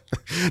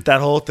 That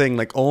whole thing,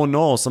 like, oh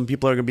no, some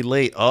people are going to be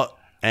late. Oh,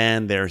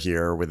 and they're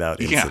here without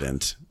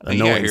incident. No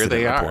incident here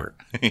they report.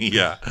 Are.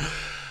 Yeah.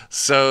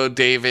 So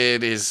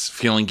David is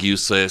feeling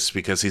useless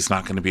because he's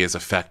not going to be as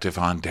effective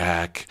on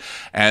deck.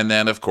 And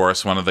then, of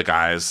course, one of the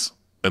guys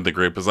in the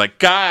group is like,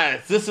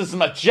 guys, this is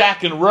my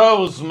Jack and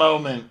Rose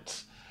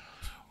moment.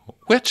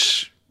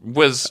 Which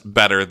was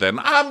better than,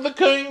 I'm the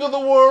king of the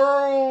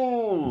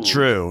world.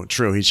 True.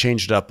 He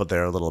changed it up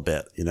there a little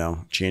bit,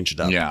 changed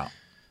it up. Yeah.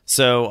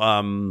 So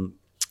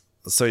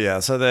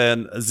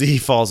then Z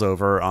falls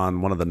over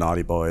on one of the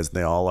naughty boys, and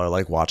they all are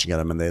like watching at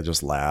him, and they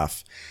just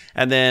laugh.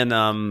 And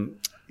then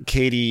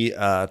Katie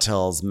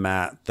tells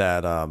Matt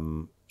that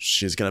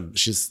she's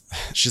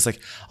like,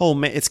 oh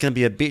man, it's gonna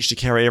be a bitch to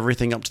carry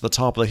everything up to the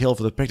top of the hill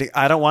for the picnic.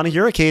 I don't want to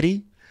hear it,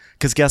 Katie,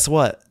 because guess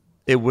what?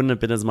 It wouldn't have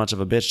been as much of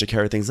a bitch to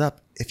carry things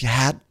up if you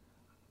had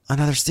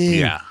another Steve.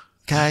 Yeah.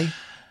 Okay.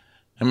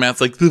 And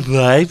Matt's like, the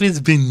vibe has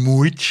been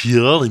more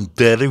chill and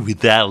better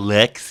without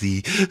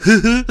Lexi.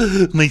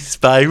 My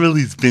spiral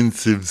has been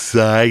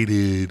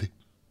subsided.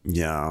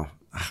 Yeah.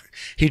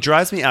 He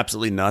drives me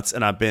absolutely nuts,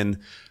 and I've been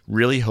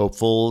really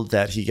hopeful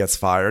that he gets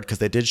fired because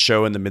they did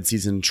show in the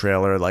midseason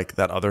trailer like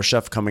that other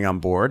chef coming on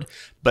board.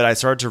 But I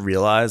started to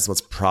realize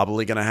what's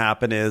probably going to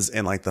happen is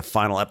in like the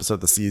final episode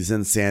of the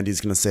season, Sandy's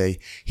going to say,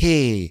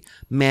 hey,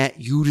 Matt,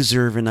 you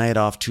deserve a night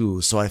off too.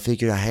 So I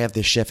figure I have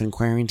this chef in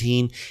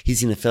quarantine.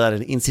 He's going to fill out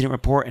an incident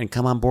report and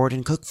come on board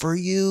and cook for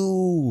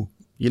you.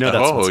 That's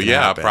what's going to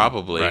happen,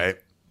 probably. Right?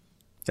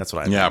 That's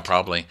what I think. Yeah,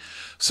 probably.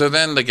 So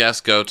then the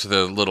guests go to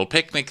the little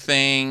picnic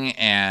thing,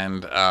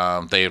 and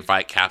they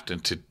invite Captain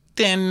to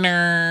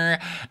dinner,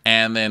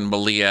 and then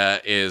Malia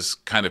is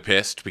kind of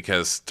pissed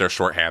because they're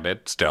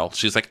shorthanded still.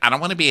 She's like, I don't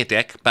want to be a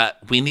dick, but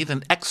we need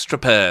an extra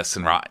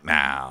person right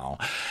now.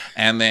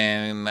 And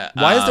then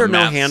why is there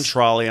no hand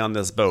trolley on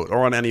this boat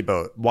or on any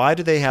boat? Why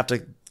do they have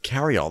to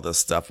carry all this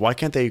stuff? Why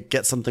can't they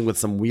get something with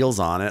some wheels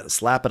on it,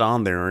 slap it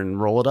on there, and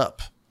roll it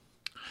up?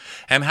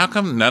 And how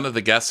come none of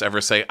the guests ever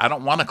say, I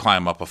don't want to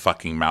climb up a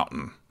fucking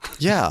mountain?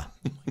 Yeah.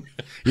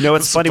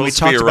 It's funny. We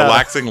talked about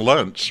relaxing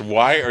lunch.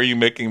 Why are you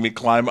making me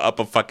climb up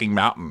a fucking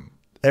mountain?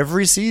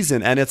 Every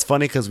season. And it's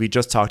funny because we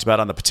just talked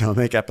about on the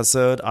Potomac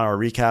episode, on our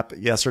recap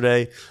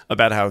yesterday,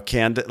 about how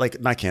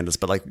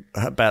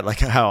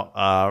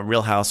how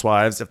Real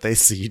Housewives, if they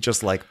see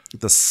just like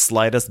the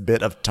slightest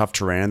bit of tough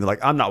terrain, they're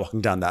like, I'm not walking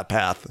down that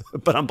path.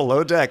 But on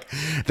Below Deck,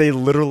 they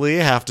literally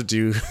have to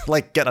do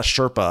like get a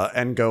Sherpa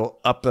and go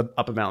up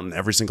a mountain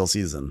every single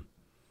season.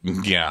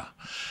 Yeah,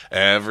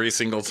 every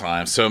single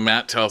time. So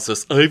Matt tells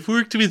us, I've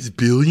worked with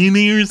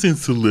billionaires and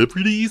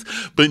celebrities,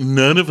 but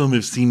none of them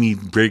have seen me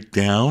break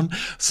down.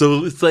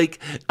 So it's like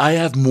I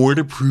have more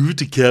to prove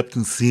to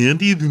Captain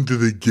Sandy than to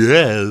the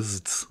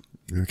guests.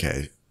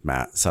 Okay,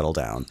 Matt, settle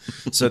down.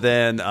 So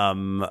then,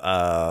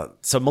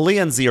 so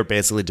Malia and Z are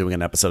basically doing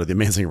an episode of The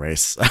Amazing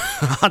Race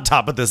on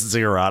top of this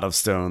ziggurat of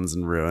stones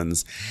and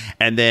ruins.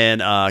 And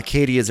then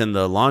Katie is in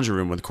the laundry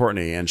room with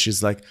Courtney, and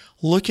she's like,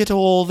 look at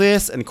all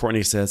this. And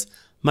Courtney says,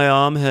 my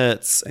arm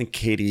hurts. And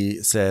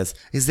Katie says,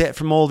 is that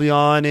from all the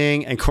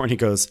ironing? And Courtney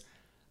goes,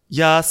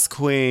 yes,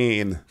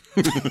 queen.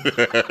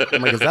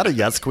 I'm like, is that a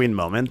yes, queen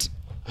moment?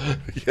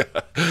 Yeah,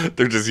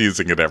 they're just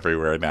using it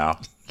everywhere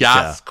now.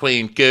 Yes,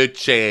 Queen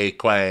Gucci,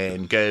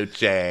 Queen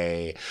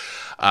Gucci.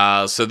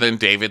 So then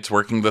David's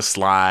working the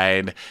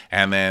slide,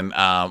 and then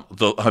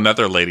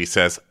another lady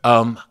says,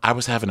 I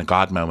was having a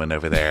God moment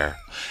over there.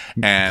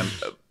 And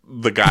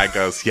the guy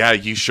goes, yeah,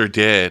 you sure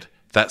did.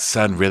 That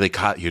sun really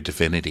caught your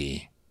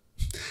divinity.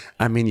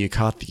 I mean, you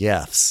caught the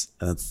F's,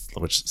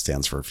 which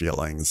stands for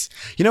feelings.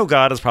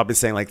 God is probably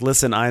saying, like,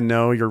 listen, I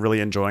know you're really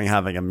enjoying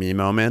having a me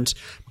moment,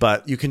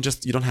 but you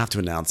don't have to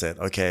announce it,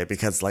 okay?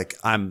 Because, like,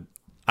 I'm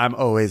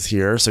always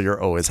here, so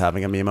you're always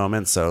having a me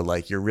moment. So,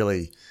 like,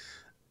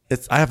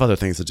 I have other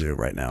things to do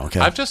right now, okay?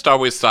 I've just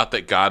always thought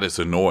that God is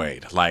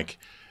annoyed. Like,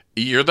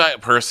 you're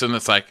that person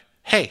that's like,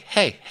 hey.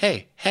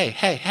 It's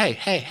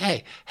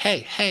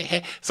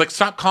like,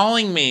 stop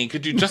calling me.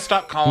 Could you just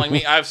stop calling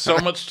me? I have so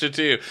much to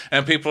do.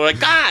 And people are like,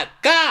 God.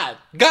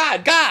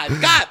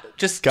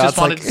 Just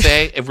wanted to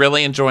say, I'm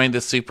really enjoying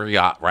this super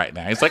yacht right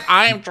now. He's like,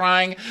 I am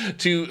trying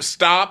to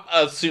stop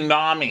a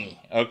tsunami,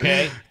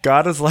 okay?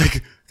 God's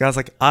like,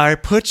 I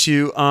put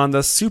you on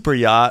the super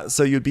yacht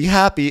so you'd be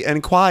happy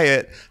and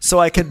quiet so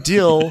I could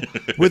deal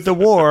with the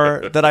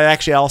war that I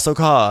actually also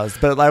caused.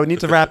 But I would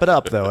need to wrap it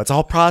up, though. It's a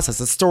whole process.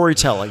 It's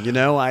storytelling,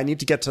 I need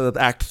to get to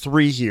Act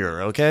 3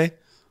 here, okay?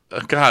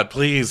 God,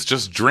 please,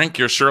 just drink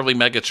your Shirley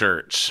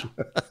megachurch.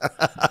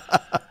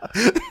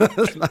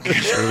 That's not a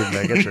Shirley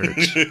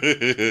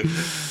megachurch.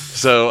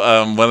 So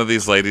one of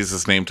these ladies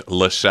is named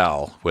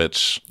Lachelle,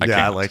 which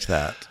I liked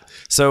that.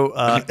 So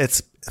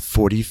it's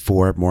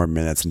 44 more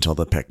minutes until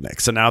the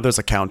picnic. So now there's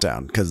a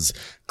countdown because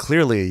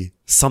clearly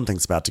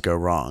something's about to go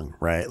wrong,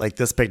 right? Like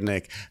this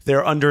picnic,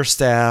 they're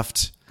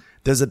understaffed.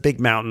 There's a big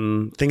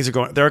mountain.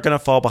 They're going to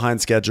fall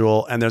behind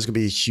schedule, and there's going to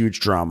be a huge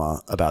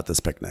drama about this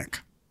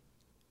picnic.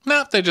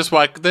 No, they just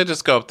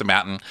go up the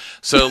mountain.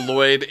 So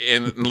Lloyd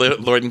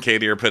and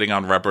Katie are putting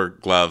on rubber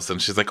gloves,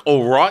 and she's like,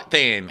 all right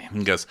then. And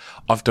he goes,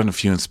 I've done a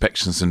few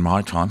inspections in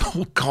my time.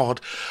 Oh God,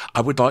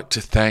 I would like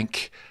to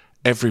thank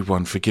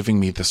everyone for giving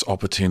me this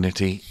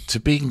opportunity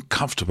to being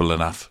comfortable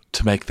enough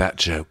to make that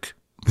joke.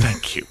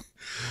 Thank you.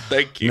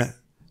 Thank you.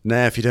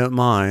 Now, if you don't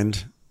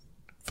mind,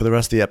 for the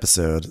rest of the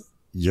episode,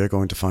 you're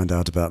going to find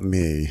out about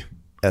me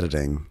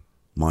editing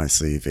my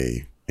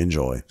CV.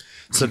 Enjoy.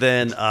 So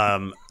then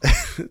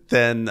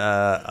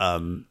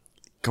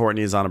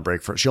Courtney's on a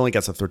break she only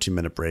gets a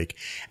 13-minute break,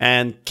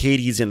 and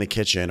Katie's in the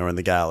kitchen or in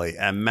the galley,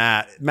 and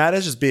Matt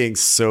is just being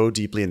so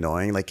deeply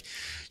annoying. Like,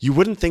 you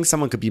wouldn't think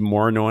someone could be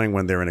more annoying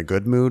when they're in a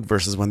good mood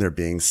versus when they're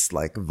being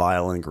like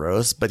vile and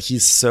gross, but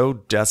he's so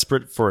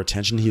desperate for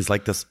attention. He's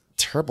like this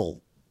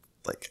terrible,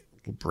 like,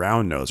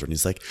 brown noser, and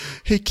he's like,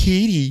 hey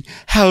Katie,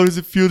 how does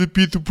it feel to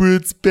be the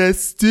world's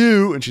best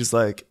stew? And she's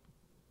like,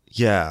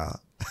 yeah.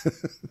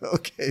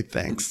 Okay,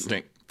 thanks.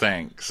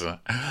 Thanks. So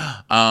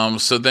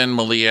then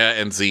Malia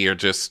and Z are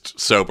just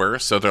sober.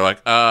 So they're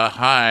like,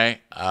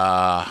 hi,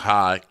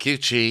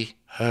 Gucci.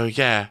 Oh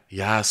yeah,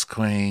 yes,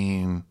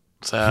 queen.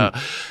 So,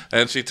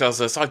 and she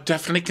tells us, I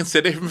definitely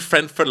consider him a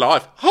friend for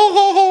life. Ho,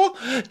 ho, ho.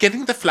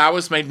 Getting the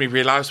flowers made me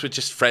realize we're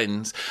just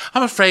friends.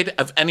 I'm afraid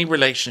of any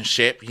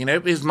relationship,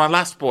 because my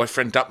last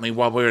boyfriend dumped me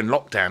while we were in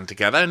lockdown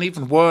together. And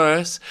even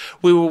worse,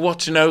 we were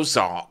watching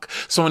Ozark.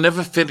 So I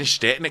never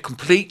finished it, and it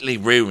completely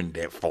ruined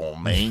it for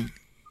me.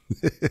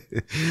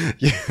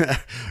 Yeah.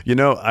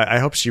 I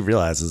hope she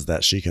realizes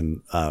that she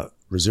can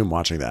resume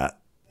watching that.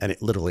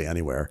 Literally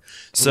anywhere.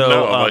 So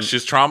no,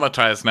 she's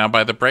traumatized now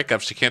by the breakup.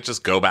 She can't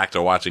just go back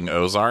to watching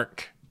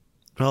Ozark.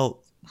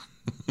 Well,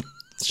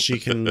 she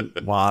can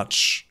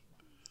watch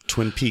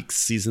Twin Peaks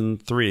season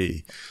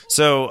 3.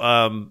 So,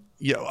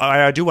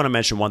 I do want to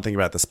mention one thing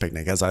about this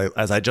picnic. As I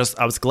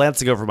was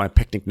glancing over my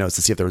picnic notes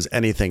to see if there was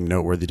anything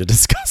noteworthy to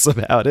discuss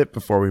about it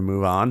before we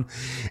move on,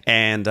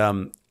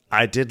 and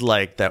I did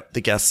like that the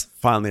guests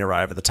finally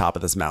arrive at the top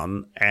of this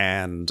mountain,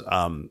 and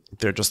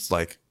they're just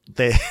like.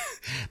 They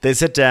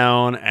sit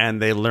down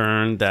and they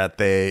learn that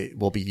they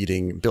will be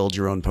eating build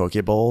your own poke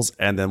bowls,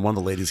 and then one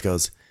of the ladies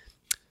goes,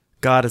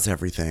 God is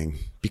everything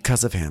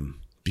because of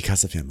him.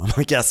 I'm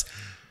like, yes.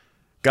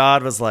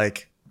 God was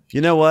like,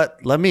 you know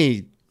what? Let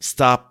me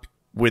stop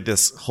with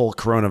this whole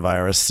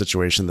coronavirus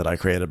situation that I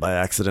created by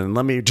accident, and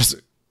let me just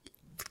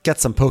get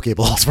some poke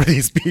bowls for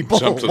these people.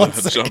 Jump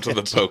to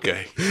the poke.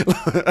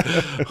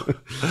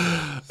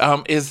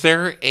 Is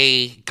there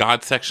a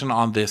God section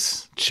on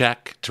this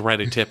check to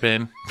write a tip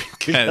in?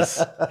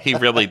 Because he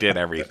really did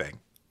everything.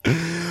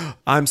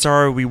 I'm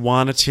sorry, we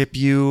want to tip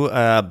you,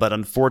 but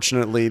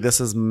unfortunately,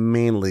 this is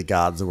mainly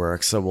God's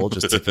work, so we'll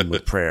just tip him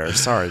with prayer.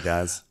 Sorry,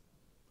 guys.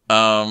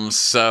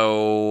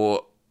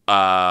 So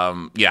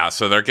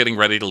they're getting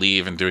ready to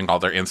leave and doing all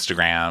their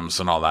Instagrams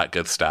and all that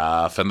good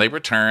stuff. And they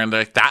return.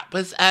 They're like, that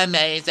was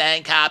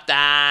amazing,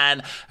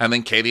 Captain. And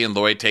then Katie and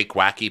Lloyd take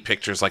wacky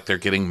pictures like they're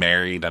getting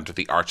married under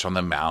the arch on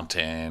the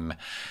mountain.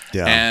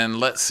 Yeah. And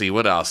let's see,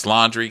 what else?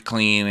 Laundry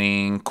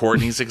cleaning.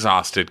 Courtney's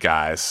exhausted,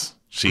 guys.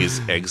 She's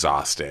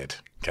exhausted.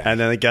 Okay. And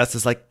then the guest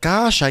is like,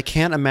 gosh, I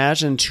can't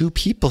imagine 2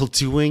 people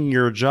doing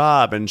your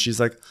job. And she's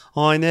like,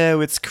 oh, I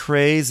know, it's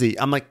crazy.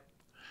 I'm like,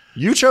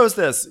 You chose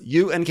this.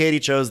 You and Katie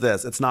chose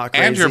this. It's not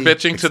crazy. And you're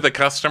bitching to the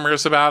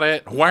customers about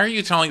it. Why are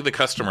you telling the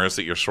customers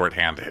that you're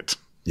shorthanded?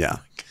 Yeah.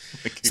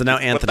 So now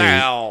Anthony, What the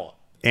hell?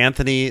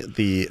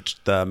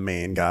 the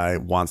main guy,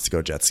 wants to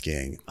go jet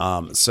skiing.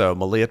 So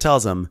Malia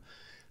tells him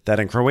that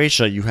in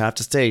Croatia you have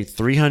to stay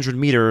 300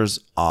 meters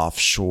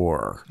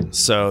offshore.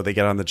 So they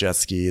get on the jet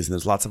skis and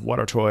there's lots of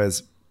water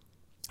toys.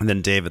 And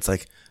then David's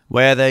like,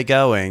 where are they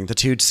going? The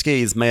two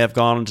skis may have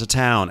gone into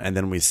town. And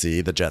then we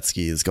see the jet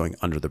skis going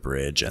under the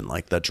bridge and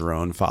like the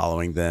drone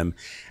following them.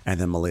 And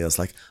then Malia's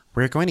like,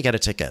 we're going to get a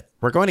ticket.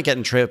 We're going to get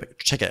a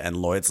ticket. And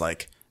Lloyd's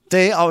like,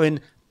 they are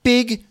in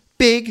big,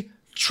 big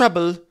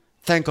trouble.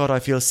 Thank God I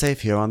feel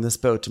safe here on this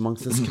boat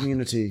amongst this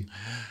community.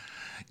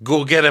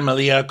 Go get him,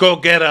 Aaliyah. Go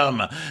get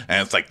him.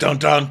 And it's like, dun,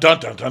 dun, dun,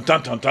 dun, dun,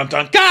 dun, dun, dun,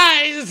 dun,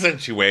 guys.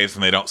 And she waves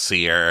and they don't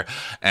see her.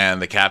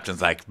 And the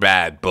captain's like,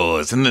 bad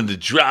boys. And then the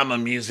drama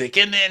music.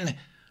 And then,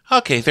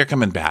 okay, they're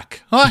coming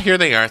back. Oh, here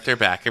they are. They're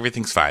back.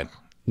 Everything's fine.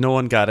 No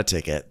one got a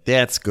ticket.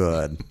 That's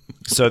good.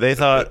 So they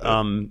thought,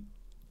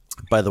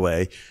 by the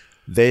way,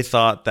 they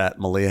thought that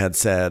Malia had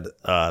said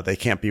they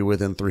can't be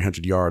within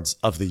 300 yards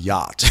of the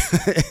yacht,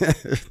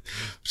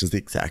 which is the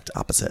exact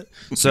opposite.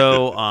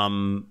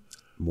 So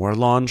more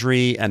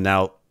laundry. And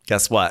now,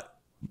 guess what?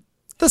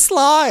 The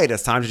slide.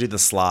 It's time to do the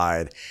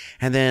slide.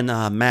 And then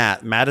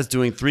Matt is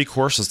doing 3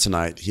 courses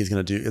tonight. He's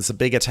going to do, it's a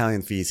big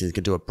Italian feast. He's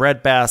going to do a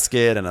bread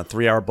basket and a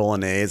 3-hour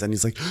bolognese. And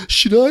he's like,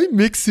 should I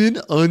mix in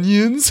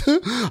onions?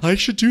 I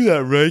should do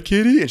that, right,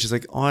 Katie? And she's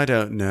like, oh, I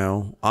don't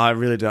know. I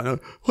really don't know.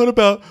 What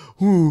about,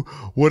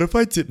 what if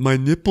I dip my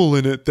nipple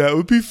in it? That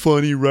would be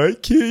funny,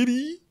 right,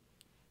 Katie?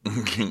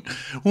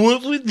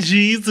 What would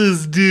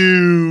Jesus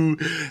do?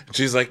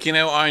 She's like,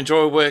 I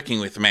enjoy working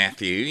with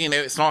Matthew.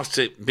 It's nice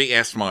to be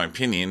asked my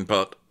opinion,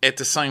 but at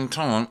the same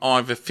time, I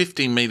have a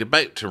 15-meter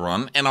boat to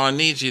run, and I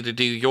need you to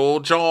do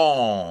your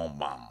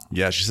job.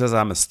 Yeah, she says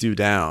I'm a stew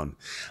down.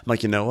 I'm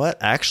like, you know what?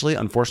 Actually,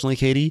 unfortunately,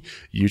 Katie,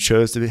 you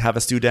chose to have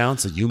a stew down,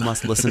 so you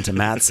must listen to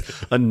Matt's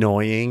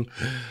annoying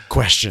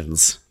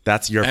questions.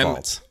 That's your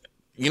fault.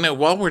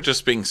 While we're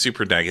just being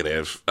super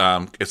negative,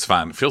 it's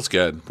fine. It feels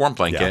good. Warm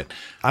blanket. Yeah.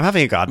 I'm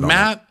having a God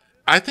moment.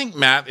 I think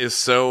Matt is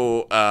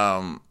so...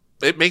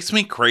 it makes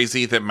me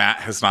crazy that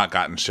Matt has not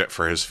gotten shit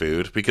for his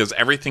food because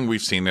everything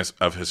we've seen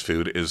of his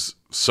food is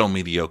so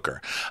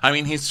mediocre. I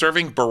mean, he's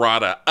serving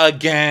burrata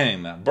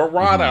again.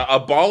 Burrata, a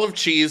ball of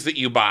cheese that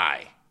you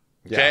buy.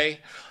 Okay? Yeah.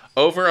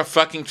 Over a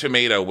fucking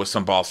tomato with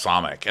some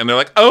balsamic. And they're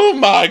like, oh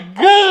my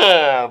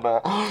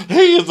God!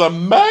 He is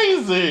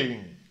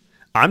amazing!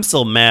 I'm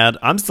still mad.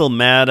 I'm still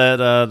mad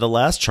at the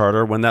last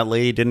charter when that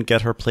lady didn't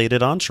get her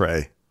plated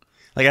entree.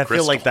 Like I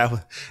feel like that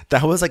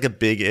was like a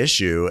big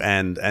issue,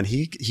 and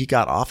he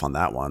got off on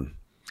that one.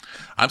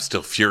 I'm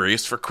still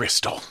furious for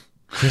Crystal.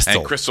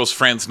 And Crystal's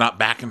friends not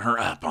backing her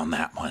up on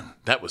that one.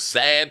 That was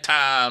sad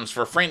times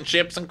for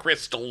friendships and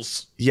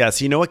Crystals. Yes,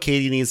 you know what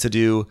Katie needs to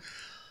do?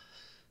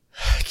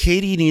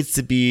 Katie needs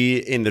to be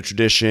in the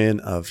tradition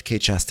of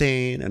Kate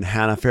Chastain and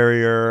Hannah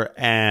Ferrier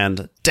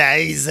and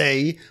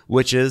Daisy,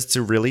 which is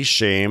to really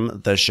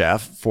shame the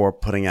chef for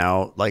putting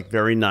out like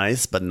very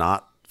nice but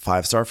not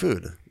 5-star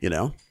food,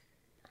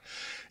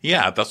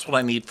 Yeah, that's what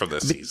I need for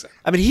this season.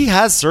 I mean, he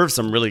has served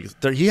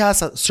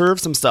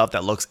some stuff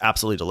that looks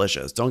absolutely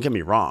delicious. Don't get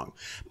me wrong.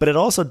 But it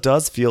also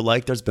does feel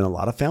like there's been a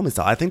lot of family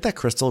style. I think that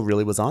Crystal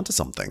really was onto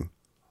something.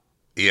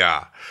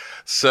 Yeah.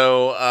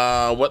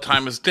 So what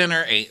time is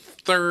dinner?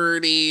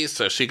 8:30.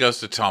 So she goes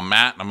to tell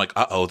Matt, and I'm like,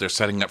 uh-oh, they're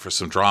setting up for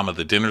some drama.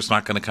 The dinner's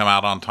not going to come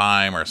out on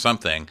time or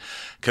something.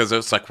 Because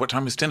it's like, what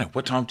time is dinner?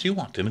 What time do you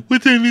want dinner?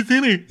 What time is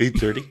dinner?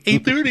 8:30,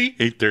 8:30,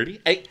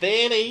 8:30,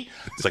 8:30.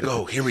 It's like,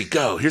 oh, here we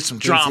go. Here's some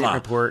drama.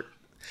 Report.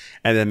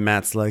 And then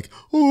Matt's like,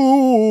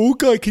 oh,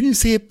 God, can you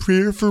say a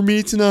prayer for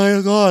me tonight?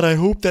 Oh, God, I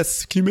hope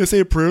can you say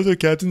a prayer that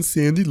Captain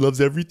Sandy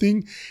loves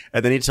everything?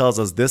 And then he tells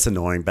us this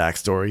annoying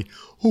backstory.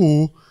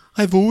 Oh,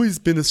 I've always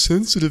been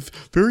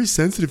very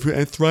sensitive,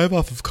 and thrive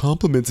off of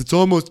compliments. It's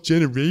almost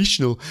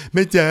generational.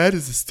 My dad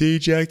is a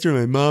stage actor,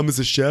 my mom is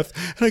a chef,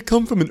 and I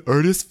come from an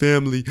artist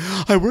family.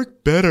 I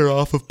work better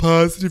off of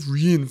positive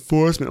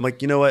reinforcement. I'm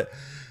like, you know what?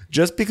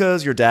 Just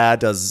because your dad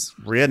does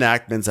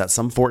reenactments at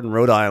some fort in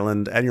Rhode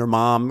Island and your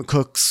mom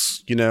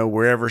cooks,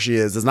 wherever she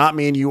is, does not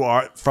mean you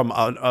are from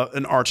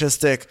an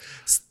artistic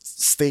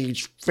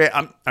stage.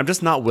 I'm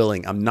just not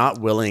willing. I'm not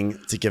willing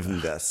to give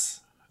him this.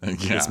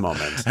 This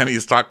moment. And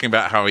he's talking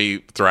about how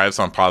he thrives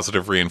on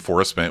positive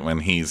reinforcement when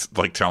he's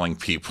like telling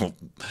people,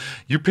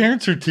 your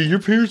parents were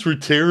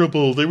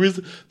terrible. There was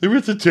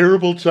a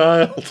terrible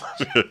child.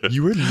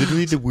 You were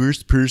literally the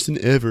worst person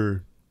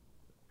ever.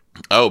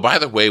 Oh, by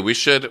the way, we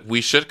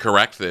should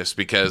correct this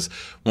because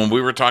when we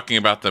were talking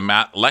about the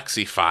Matt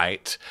Lexi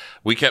fight,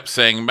 we kept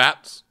saying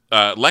Matt's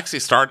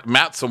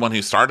the one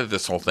who started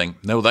this whole thing.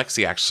 No,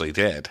 Lexi actually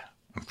did.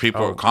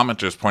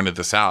 Commenters pointed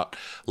this out.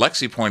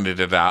 Lexi pointed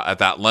it out at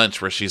that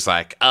lunch where she's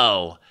like,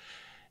 oh,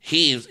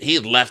 he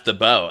left the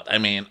boat. I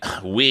mean,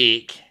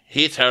 weak.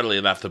 He totally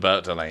left the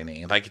boat,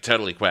 Delaney. Like, he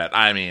totally quit.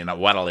 I mean,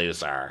 what a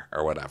loser,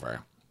 or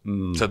whatever.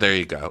 So there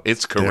you go.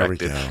 It's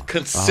corrected. Go.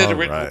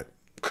 Consider it right.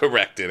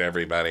 Corrected,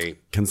 everybody.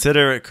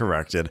 Consider it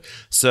corrected.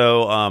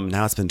 So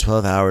now it's been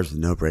 12 hours with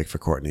no break for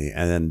Courtney.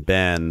 And then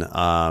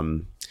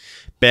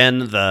Ben,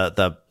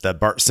 the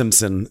Bart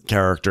Simpson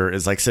character,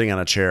 is like sitting on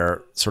a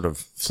chair, sort of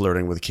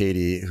flirting with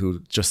Katie, who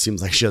just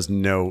seems like she has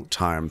no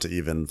time to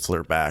even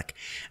flirt back.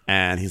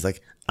 And he's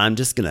like, I'm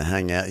just going to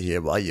hang out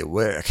here while you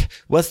work.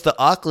 What's the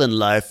Auckland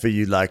life for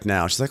you like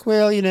now? She's like,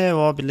 well,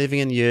 I'll be living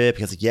in Europe.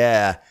 He's like,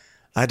 yeah,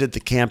 I did the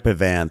camper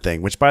van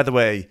thing, which, by the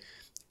way,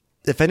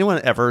 if anyone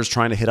ever is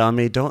trying to hit on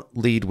me, don't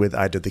lead with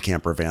 "I did the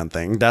camper van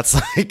thing." That's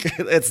like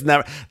it's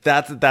never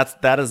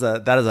that is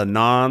a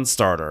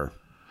non-starter.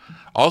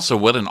 Also,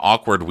 what an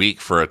awkward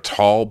week for a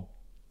tall,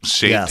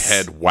 shaved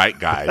head white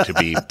guy to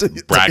be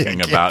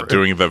bragging about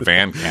doing the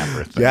van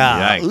camper thing.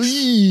 Yeah,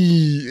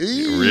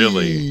 yikes!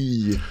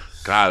 Really,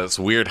 God, it's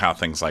weird how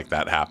things like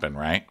that happen,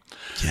 right?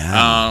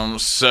 Yeah.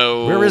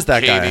 So where is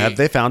that guy? Have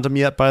they found him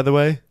yet? By the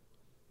way,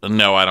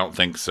 no, I don't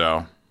think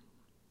so.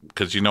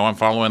 Because I'm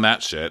following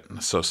that shit.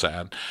 It's so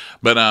sad.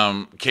 But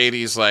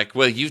Katie's like,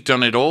 well, you've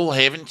done it all,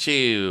 haven't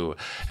you?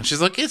 And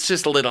she's like, it's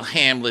just a little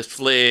harmless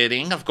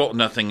flirting. I've got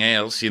nothing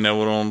else. You know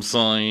what I'm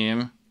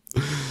saying?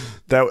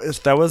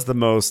 That was the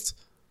most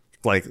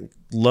like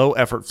low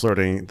effort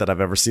flirting that I've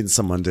ever seen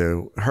someone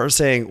do. Her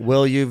saying,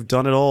 well, you've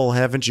done it all,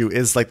 haven't you?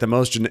 Is like the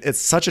most,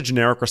 it's such a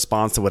generic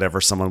response to whatever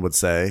someone would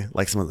say.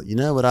 Like someone like, you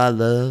know what I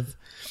love?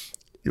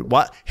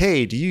 What?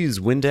 Hey, do you use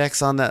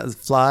Windex on that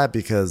fly?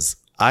 Because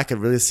I could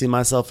really see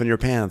myself in your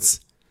pants.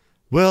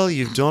 Well,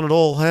 you've done it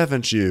all,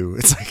 haven't you?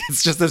 It's like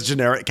it's just this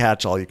generic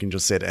catch-all you can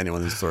just say to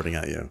anyone who's flirting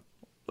at you.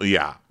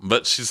 Yeah,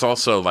 but she's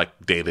also like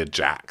dated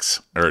Jack.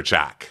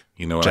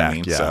 You know what I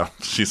mean? Yeah. So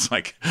she's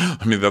like,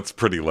 that's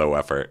pretty low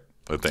effort,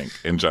 I think,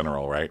 in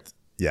general, right?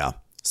 Yeah.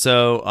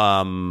 So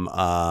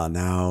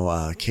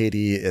now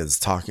Katie is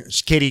talking.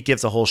 Katie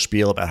gives a whole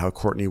spiel about how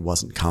Courtney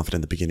wasn't confident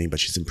in the beginning,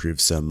 but she's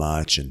improved so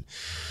much, and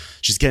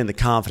she's getting the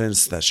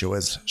confidence that she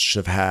always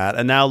should have had.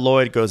 And now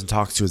Lloyd goes and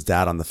talks to his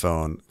dad on the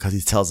phone because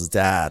he tells his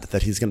dad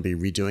that he's going to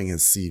be redoing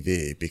his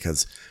CV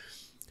because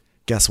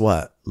guess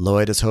what?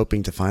 Lloyd is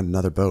hoping to find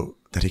another boat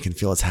that he can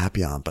feel as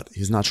happy on, but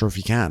he's not sure if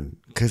he can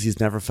because he's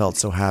never felt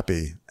so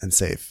happy and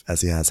safe as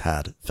he has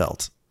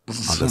felt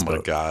on this boat.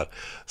 My God.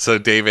 So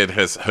David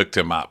has hooked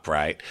him up,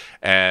 right?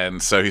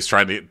 And so he's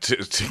trying to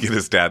get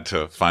his dad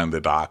to find the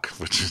dock,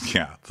 which is,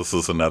 this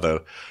is another,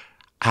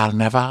 I'll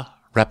never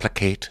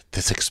replicate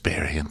this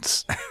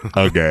experience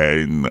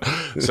again.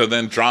 So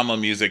then drama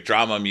music,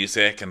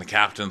 and the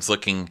captain's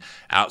looking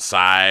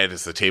outside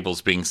as the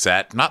table's being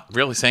set, not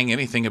really saying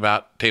anything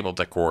about table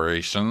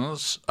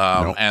decorations.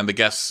 Nope. And the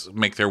guests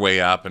make their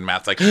way up, and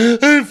Matt's like,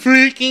 I'm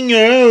freaking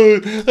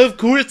out. Of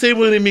course I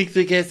want to make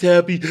the guests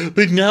happy,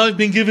 but now I've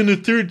been given a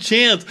third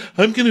chance.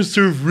 I'm going to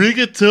serve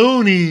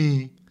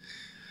rigatoni.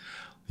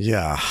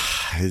 Yeah,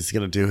 he's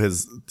gonna do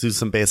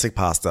some basic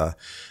pasta.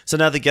 So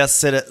now the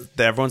guests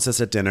everyone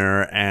sits at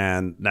dinner,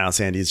 and now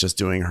Sandy's just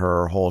doing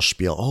her whole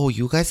spiel. Oh,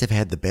 you guys have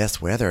had the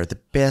best weather, the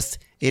best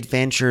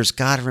adventures.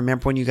 God,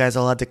 remember when you guys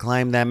all had to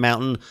climb that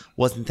mountain?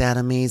 Wasn't that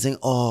amazing?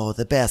 Oh,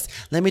 the best.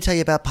 Let me tell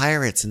you about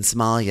pirates in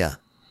Somalia.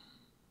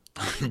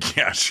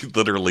 Yeah, she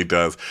literally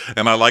does,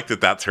 and I like that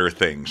that's her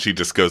thing. She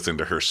just goes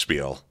into her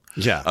spiel.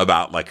 Yeah.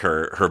 About like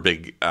her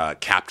big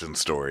captain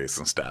stories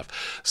and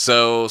stuff.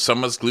 So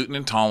someone's gluten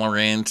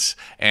intolerant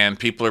and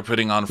people are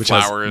putting on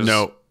flowers.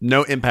 Has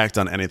no impact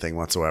on anything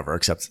whatsoever,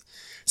 except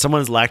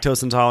someone's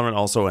lactose intolerant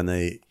also, and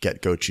they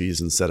get goat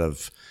cheese instead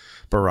of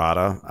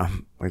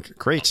burrata. Like,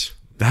 great.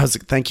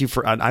 Thank you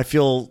for, I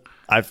feel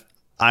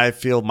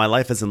my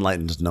life is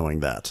enlightened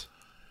knowing that.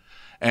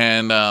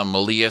 And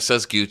Malia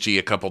says Gucci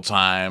a couple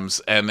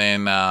times, and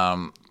then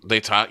they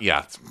talk.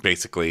 Yeah,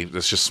 basically,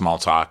 it's just small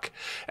talk.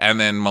 And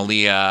then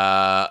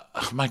Malia,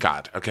 oh my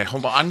God. Okay,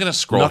 hold on. I'm going to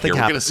scroll nothing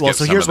here. Happens. We're going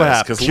to skip some of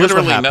this because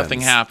literally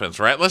nothing happens,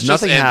 right?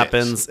 Nothing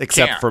happens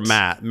except for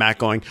Matt. Matt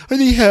going, are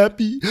they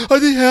happy? Are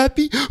they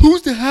happy?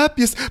 Who's the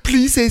happiest?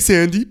 Please say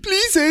Sandy.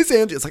 Please say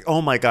Sandy. It's like,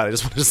 oh my God, I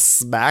just want to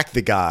smack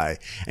the guy.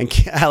 And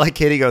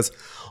Katie goes,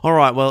 all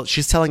right, well,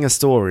 she's telling us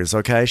stories,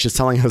 okay? She's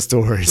telling us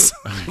stories.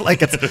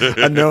 Like it's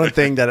a known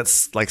thing that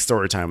it's like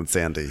story time with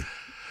Sandy.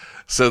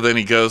 So then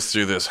he goes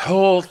through this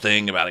whole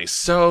thing about he's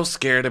so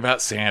scared about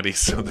Sandy.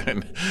 So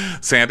then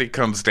Sandy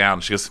comes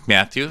down. She goes,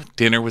 Matthew,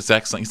 dinner was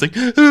excellent. He's like,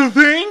 oh,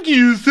 thank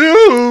you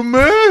so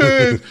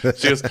much.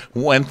 She goes,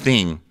 one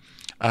thing.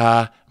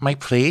 My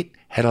plate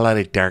had a lot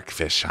of dark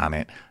fish on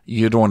it.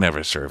 You don't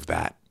ever serve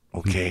that.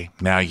 Okay,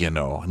 now you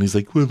know. And he's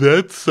like, well,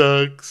 that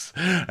sucks.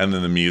 And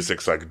then the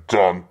music's like,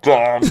 dum,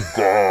 dum,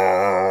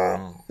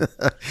 dum.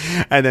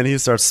 And then he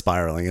starts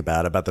spiraling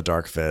about the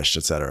dark fish,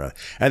 etc.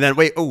 And then,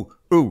 wait, ooh.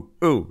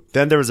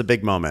 Then there was a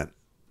big moment.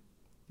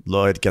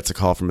 Lloyd gets a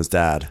call from his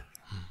dad.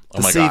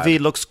 The CV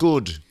looks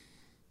good.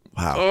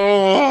 Wow.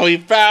 Oh, he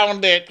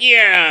found it.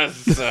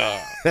 Yes.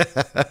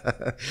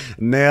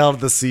 Nailed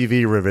the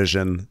CV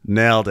revision.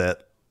 Nailed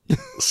it.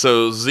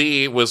 So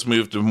Z was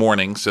moved to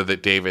morning so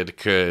that David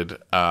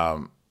could,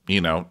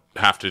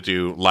 have to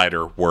do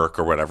lighter work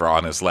or whatever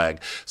on his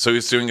leg. So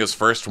he's doing his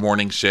first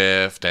morning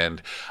shift,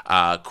 and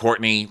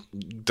Courtney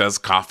does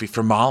coffee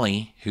for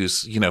Molly,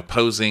 who's,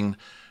 posing,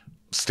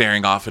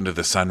 staring off into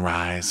the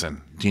sunrise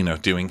and,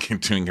 doing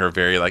her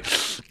very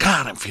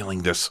God, I'm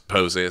feeling this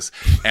poses.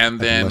 And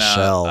then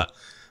Lachelle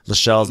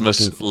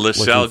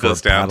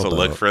goes down to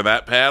look for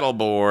that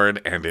paddleboard,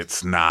 and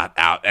it's not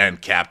out.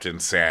 And Captain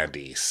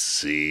Sandy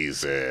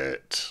sees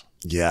it.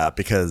 Yeah,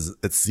 because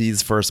it's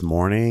Z's first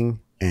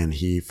morning, and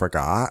he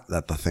forgot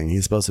that the thing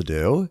he's supposed to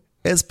do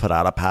is put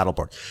out a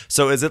paddleboard.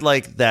 So is it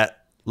like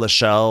that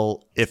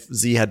Lachelle, if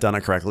Z had done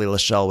it correctly,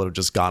 Lachelle would have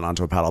just gone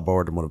onto a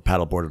paddleboard and would have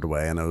paddleboarded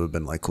away, and it would have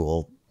been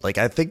cool.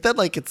 I think that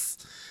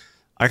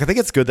I think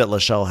it's good that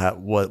Lachelle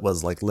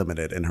was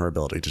limited in her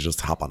ability to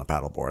just hop on a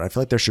paddleboard. I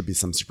feel like there should be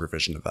some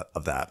supervision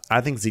of that.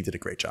 I think Z did a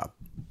great job.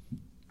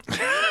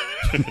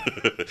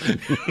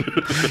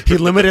 He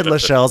limited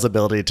Lachelle's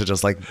ability to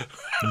just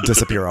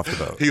disappear off the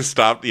boat. He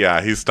stopped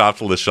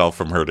Lachelle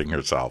from hurting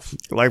herself.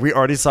 We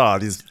already saw,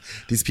 these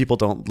people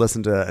don't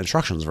listen to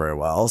instructions very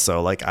well.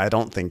 So I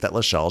don't think that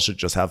Lachelle should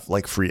just have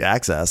free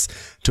access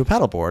to a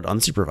paddleboard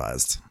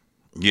unsupervised.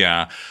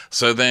 Yeah.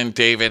 So then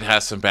David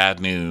has some bad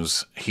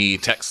news. He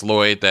texts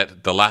Lloyd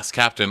that the last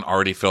captain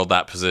already filled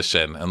that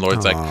position. And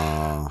Lloyd's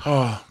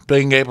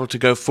being able to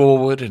go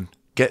forward and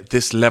get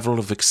this level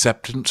of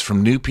acceptance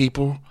from new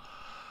people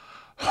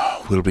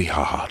will be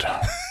hard.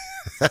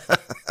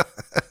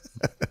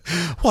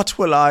 What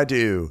will I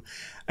do?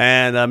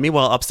 And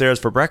meanwhile, upstairs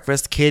for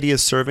breakfast, Katie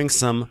is serving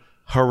some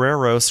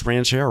Herreros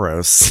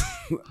Rancheros.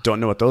 Don't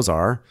know what those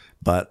are,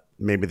 but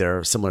maybe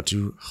they're similar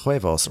to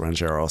Huevos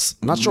Rancheros.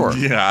 Not sure.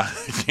 Yeah,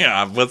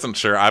 I wasn't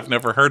sure. I've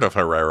never heard of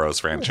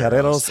Herreros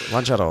Rancheros.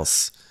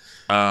 Rancheros.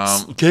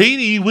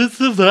 Katie, what's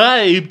the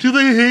vibe? Do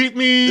they hate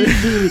me?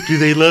 Do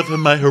they love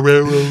my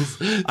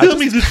Herreros? Tell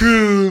me the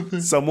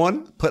truth.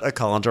 Someone put a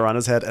colander on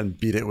his head and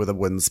beat it with a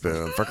wooden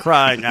spoon, for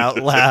crying out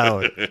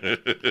loud.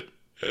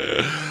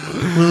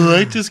 Well,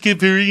 I just get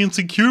very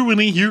insecure when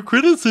I hear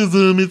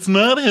criticism. It's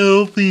not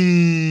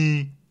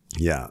healthy.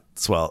 Yeah.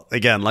 Well,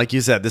 again, like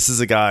you said, this is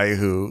a guy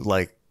who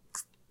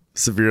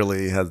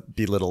severely has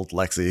belittled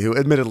Lexi, who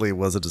admittedly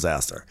was a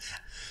disaster.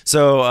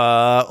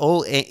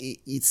 So,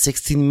 it's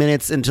 16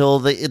 minutes until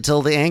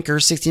the anchor,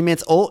 16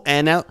 minutes. Oh,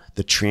 and now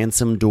the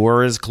transom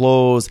door is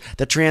closed.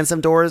 The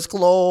transom door is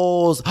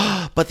closed.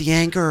 But the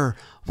anchor,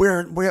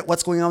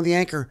 what's going on with the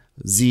anchor?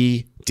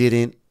 Z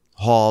didn't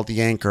haul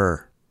the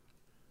anchor.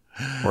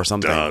 Or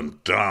something. Dun,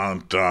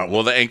 dun, dun.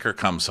 Well, the anchor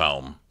comes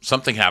home.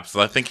 Something happens.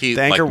 I think he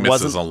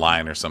misses a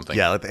line or something.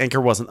 Yeah, the anchor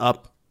wasn't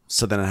up,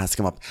 so then it has to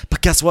come up.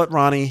 But guess what,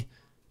 Ronnie?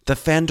 The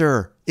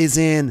fender is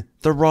in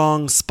the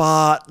wrong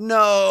spot.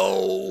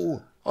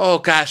 No. Oh,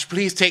 gosh,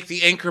 please take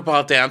the anchor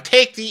ball down.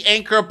 Take the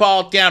anchor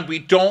ball down. We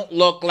don't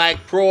look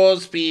like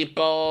pros,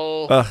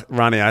 people.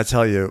 Ronnie, I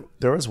tell you,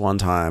 there was one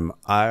time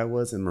I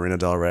was in Marina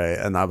Del Rey,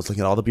 and I was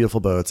looking at all the beautiful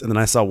boats, and then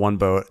I saw one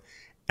boat,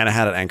 and I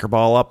had an anchor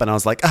ball up, and I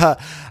was like,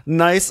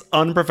 nice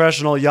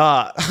unprofessional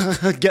yacht.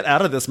 Get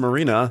out of this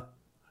marina.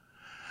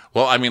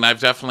 Well, I mean,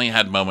 I've definitely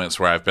had moments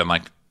where I've been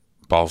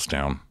balls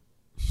down.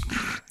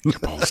 Your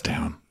balls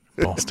down.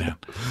 Balls down.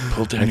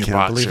 Pull down your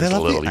boxers a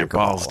little. Your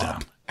balls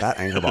down. That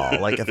anchor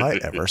ball. If I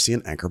ever see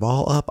an anchor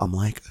ball up, I'm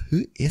like,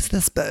 who is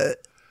this boat?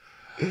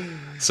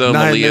 So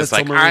Malia's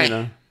like, all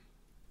right,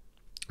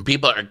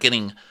 people are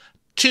getting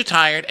too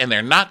tired and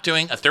they're not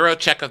doing a thorough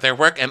check of their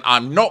work, and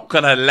I'm not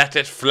gonna let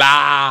it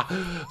fly.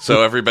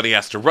 So everybody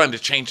has to run to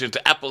change into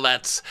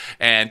epaulets,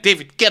 and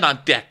David, get on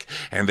deck,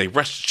 and they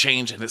rush to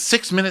change, and it's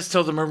 6 minutes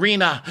till the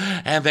marina,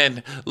 and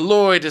then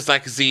Lloyd is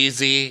like,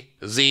 ZZ,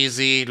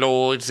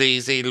 Lloyd,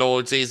 ZZ,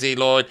 Lloyd, ZZ,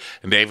 Lloyd,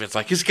 and David's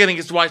like, he's getting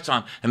his whites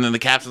on, and then the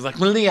captain's like,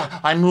 Malia,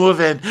 I'm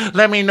moving,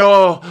 let me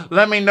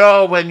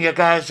know when you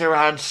guys are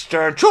on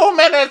stern. 2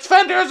 minutes,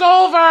 fender's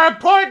over,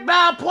 port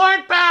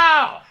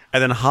bow.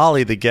 And then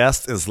Holly, the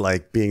guest, is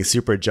being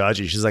super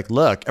judgy. She's like,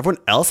 look,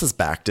 everyone else is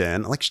backed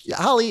in. I'm like,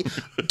 Holly,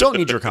 don't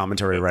need your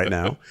commentary right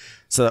now.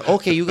 So,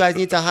 okay, you guys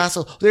need to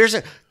hustle.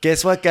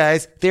 Guess what,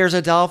 guys? There's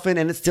a dolphin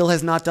and it still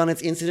has not done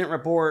its incident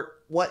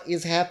report. What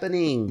is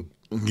happening?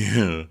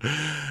 Yeah.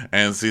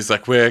 And she's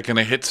like, we're going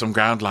to hit some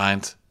ground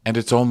lines. And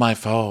it's all my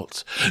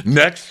fault.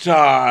 Next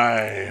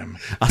time.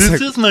 This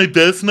is my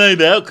best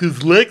night out because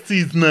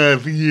Lexi's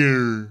not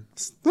here.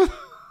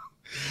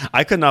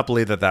 I could not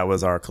believe that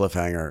was our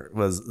cliffhanger,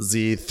 was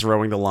Z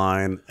throwing the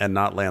line and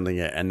not landing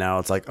it. And now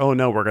it's like, oh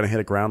no, we're going to hit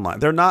a ground line.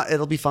 They're not,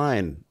 it'll be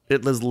fine.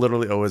 It is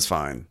literally always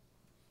fine.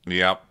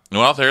 Yep.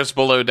 Well, there's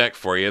Below Deck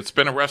for you. It's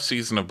been a rough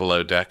season of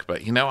Below Deck,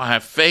 but I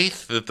have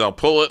faith that they'll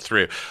pull it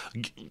through.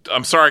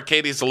 I'm sorry,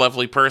 Katie's a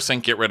lovely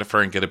person. Get rid of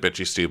her and get a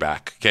bitchy stew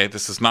back. Okay,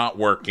 this is not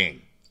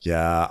working.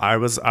 Yeah, I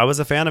was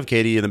a fan of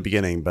Katie in the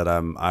beginning, but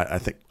I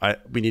think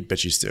we need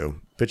bitchy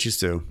stew. Bitchy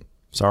stew.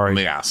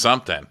 Sorry. Yeah,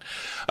 something.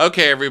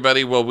 Okay,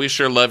 everybody. Well, we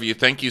sure love you.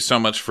 Thank you so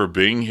much for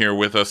being here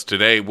with us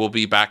today. We'll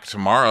be back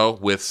tomorrow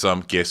with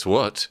some, guess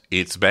what?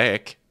 It's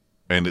back.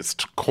 And it's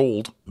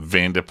called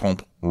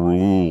Vanderpump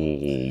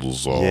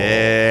Rules.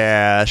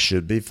 Yeah,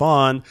 should be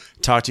fun.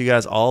 Talk to you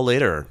guys all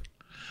later.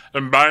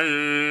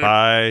 Bye.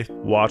 Bye.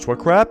 Watch What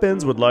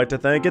Crappens would like to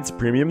thank its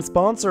premium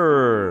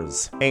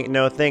sponsors. Ain't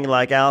no thing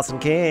like Allison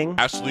King.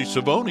 Ashley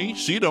Savoni,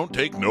 she don't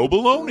take no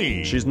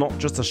baloney. She's not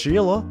just a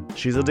Sheila,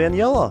 she's a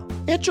Daniela.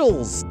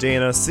 Itchels.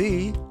 Dana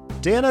C.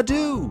 Dana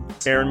Do.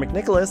 Aaron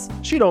McNicholas,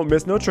 she don't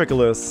miss no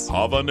trickolas.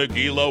 Hava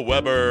Nagila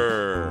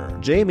Weber.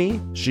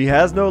 Jamie, she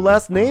has no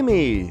last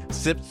namey.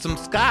 Sipped some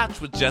scotch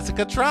with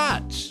Jessica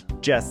Trotch.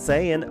 Just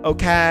saying,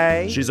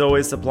 okay. She's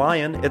always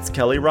supplying, it's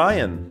Kelly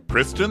Ryan.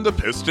 Kristen the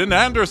Piston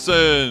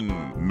Anderson.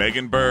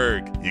 Megan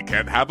Berg, you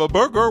can't have a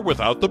burger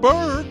without the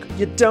Berg.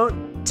 You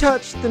don't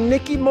touch the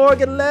Nicky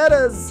Morgan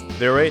letters.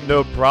 There ain't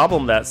no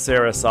problem that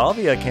Sarah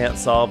Salvia can't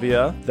solve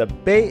ya. The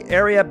Bay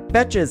Area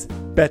Betches.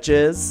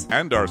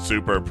 And our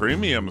super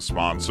premium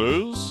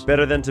sponsors.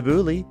 Better than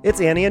Tabbouleh,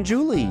 it's Annie and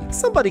Julie.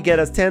 Somebody get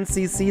us 10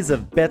 cc's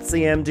of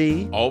Betsy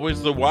MD.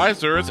 Always the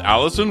wiser is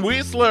Allison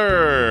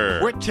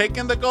Weisler. We're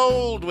taking the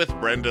gold with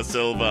Brenda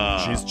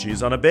Silva. She's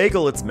cheese on a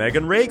bagel, it's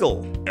Megan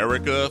Regal.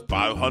 Erica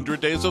 500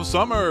 Days of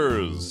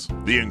Summers.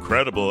 The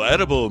incredible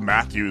edible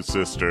Matthews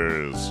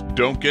sisters.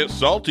 Don't get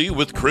salty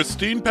with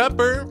Christine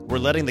Pepper. We're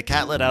letting the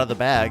catlet out of the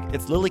bag.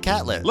 It's Lily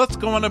Catlet. Let's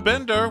go on a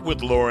bender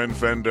with Lauren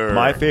Fender.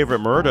 My favorite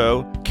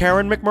Murdo,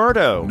 Karen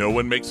McMurdo. No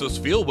one makes us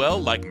feel well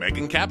like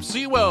Megan Cap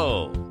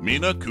Sewell.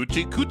 Mina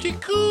Coochie.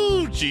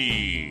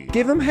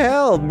 Give him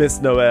hell,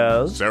 Miss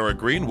Noel. Sarah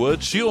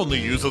Greenwood, she only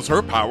uses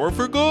her power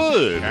for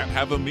good. Can't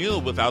have a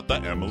meal without the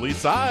Emily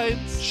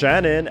sides.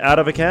 Shannon, out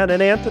of a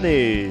cannon,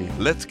 Anthony.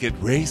 Let's get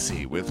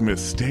racy with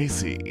Miss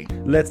Stacy.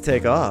 Let's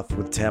take off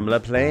with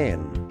Tamla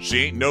Plain.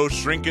 She ain't no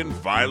shrinking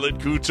Violet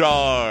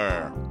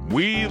Kuchar.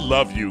 We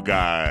love you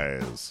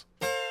guys.